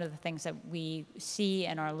think that one of the things that we see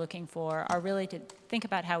and are looking for are really to think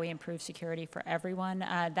about how we improve security for everyone.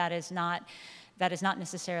 That is not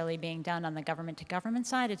necessarily being done on the government-to-government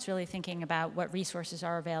side. It's really thinking about what resources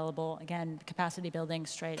are available, again, capacity building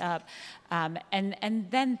straight up, and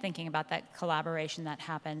then thinking about that collaboration that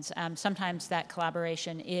happens. Sometimes that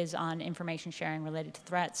collaboration is on information sharing related to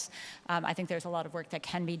threats. I think there's a lot of work that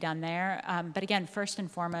can be done there. But again, first and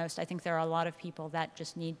foremost, I think there are a lot of people that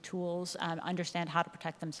just need tools, understand how to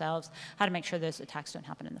protect themselves, how to make sure those attacks don't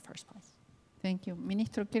happen in the first place. Thank you.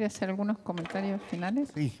 Ministro, ¿quiere hacer algunos comentarios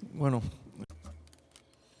finales? Sí, bueno.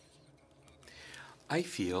 I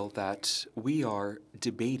feel that we are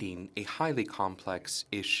debating a highly complex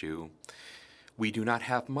issue. We do not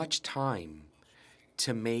have much time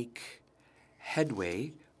to make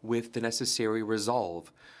headway with the necessary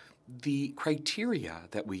resolve. The criteria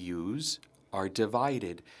that we use are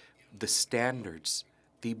divided. The standards,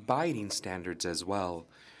 the binding standards as well,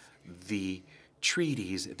 the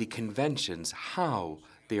treaties, the conventions, how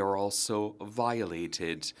they are also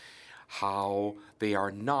violated, how they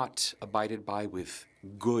are not abided by with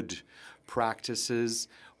good practices,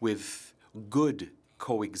 with good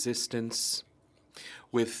coexistence,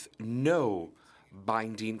 with no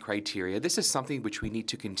binding criteria. This is something which we need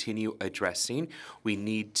to continue addressing. We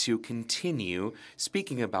need to continue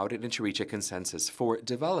speaking about it and to reach a consensus. For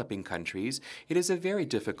developing countries, it is a very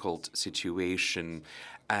difficult situation,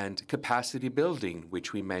 and capacity building,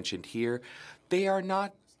 which we mentioned here, they are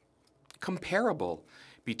not comparable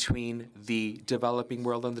between the developing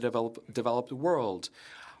world and the developed world.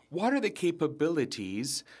 What are the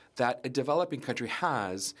capabilities that a developing country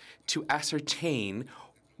has to ascertain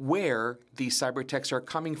where these cyber attacks are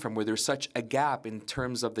coming from, where there's such a gap in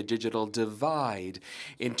terms of the digital divide,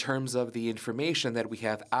 in terms of the information that we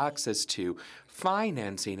have access to,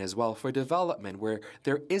 financing as well for development, where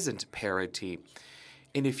there isn't parity?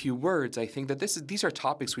 In a few words, I think that these are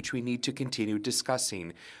topics which we need to continue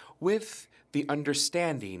discussing with the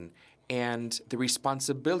understanding and the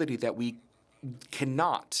responsibility that we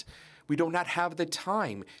do not have the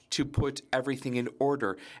time to put everything in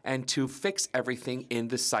order and to fix everything in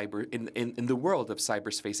the world of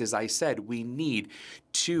cyberspace. As I said, we need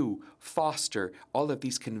to foster all of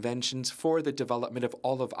these conventions for the development of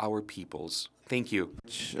all of our peoples. Thank you.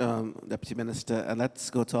 Deputy Minister, and let's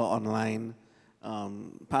go to our online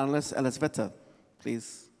panelist, Elisabetta,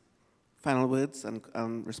 please. Final words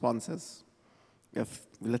and responses. We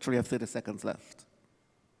literally have 30 seconds left.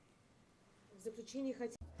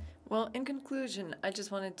 Well, in conclusion, I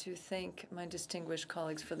just wanted to thank my distinguished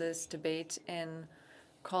colleagues for this debate and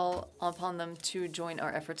call upon them to join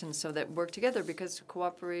our efforts and so that work together, because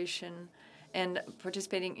cooperation and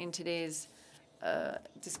participating in today's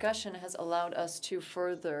discussion has allowed us to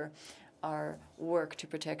further our work to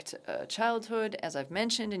protect childhood, as I've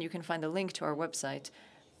mentioned, and you can find the link to our website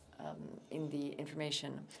in the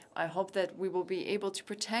information. I hope that we will be able to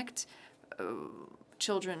protect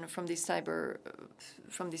children from these cyber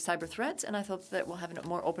threats, and I hope that we'll have a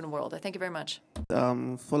more open world. I thank you very much.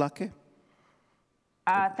 Folake?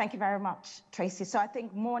 Thank you very much, Tracy. So I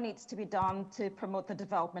think more needs to be done to promote the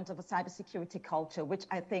development of a cybersecurity culture, which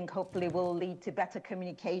I think hopefully will lead to better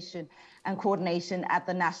communication and coordination at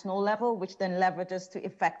the national level, which then leverages to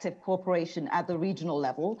effective cooperation at the regional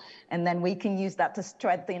level. And then we can use that to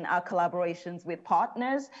strengthen our collaborations with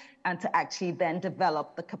partners and to actually then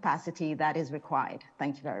develop the capacity that is required.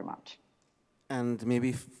 Thank you very much. And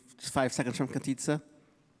maybe 5 seconds from Katice.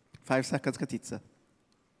 5 seconds, Katice.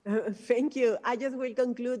 Thank you. I just will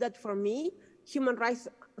conclude that for me, human rights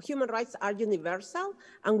are universal,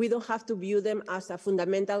 and we don't have to view them as a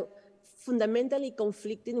fundamentally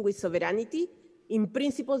conflicting with sovereignty. In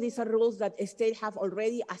principle, these are rules that states have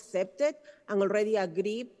already accepted and already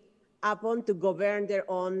agreed upon to govern their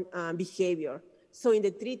own behavior. So in the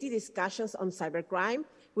treaty discussions on cybercrime,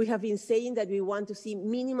 we have been saying that we want to see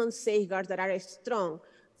minimum safeguards that are strong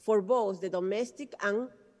for both the domestic and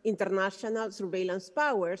international surveillance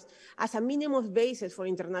powers as a minimum basis for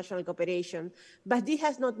international cooperation. But this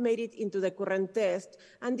has not made it into the current text,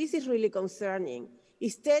 and this is really concerning.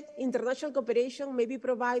 Instead, international cooperation may be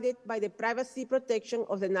provided by the privacy protection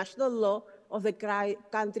of the national law of the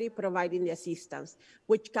country providing the assistance,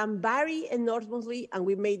 which can vary enormously, and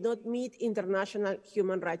we may not meet international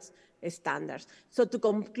human rights standards. So to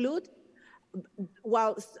conclude,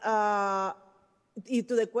 while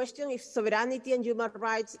to the question if sovereignty and human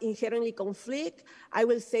rights inherently conflict, I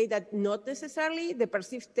will say that not necessarily. The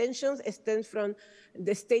perceived tensions stem from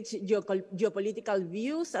the state's geopolitical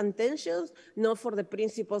views and tensions, not for the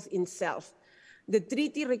principles itself. The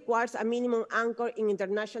treaty requires a minimum anchor in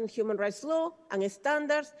international human rights law and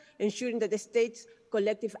standards, ensuring that the state's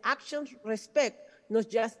collective actions respect not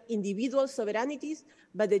just individual sovereignties,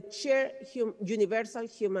 but the shared universal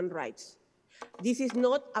human rights. This is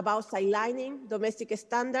not about sidelining domestic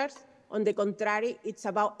standards. On the contrary, it's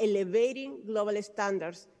about elevating global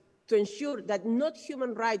standards to ensure that not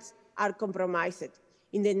human rights are compromised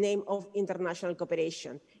in the name of international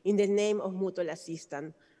cooperation, in the name of mutual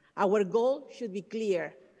assistance. Our goal should be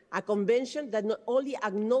clear: a convention that not only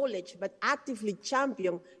acknowledges but actively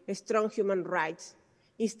champions strong human rights.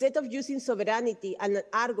 Instead of using sovereignty as an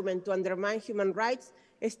argument to undermine human rights,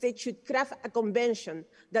 a state should craft a convention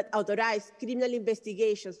that authorizes criminal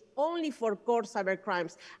investigations only for core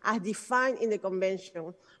cybercrimes as defined in the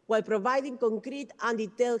convention, while providing concrete and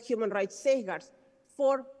detailed human rights safeguards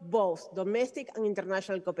for both domestic and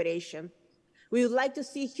international cooperation. We would like to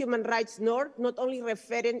see human rights not only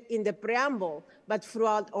referred in the preamble, but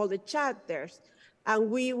throughout all the chapters.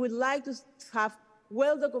 And we would like to have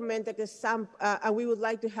well-documented and we would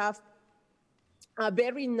like to have a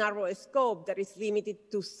very narrow scope that is limited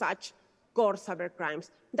to such core cybercrimes.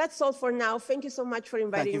 That's all for now. Thank you so much for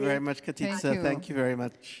inviting me. Thank you very much, Katice. Thank you very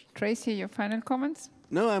much. Tracy, your final comments?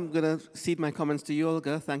 No, I'm going to cede my comments to you,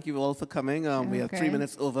 Olga. Thank you all for coming. We have 3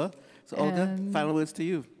 minutes over. So, Olga, final words to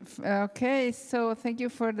you. Okay, so thank you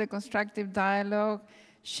for the constructive dialogue.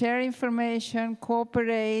 Share information,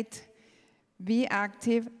 cooperate, be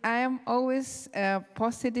active. I am always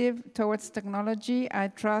positive towards technology. I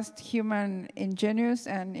trust human ingenuity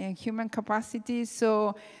and human capacity.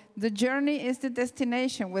 So the journey is the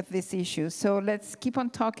destination with this issue. So let's keep on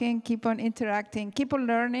talking, keep on interacting, keep on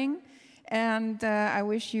learning. And I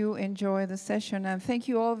wish you enjoy the session. And thank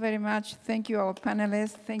you all very much. Thank you, all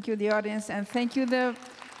panelists. Thank you, the audience. And thank you, the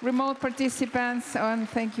remote participants. And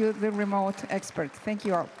thank you, the remote experts. Thank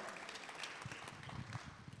you all.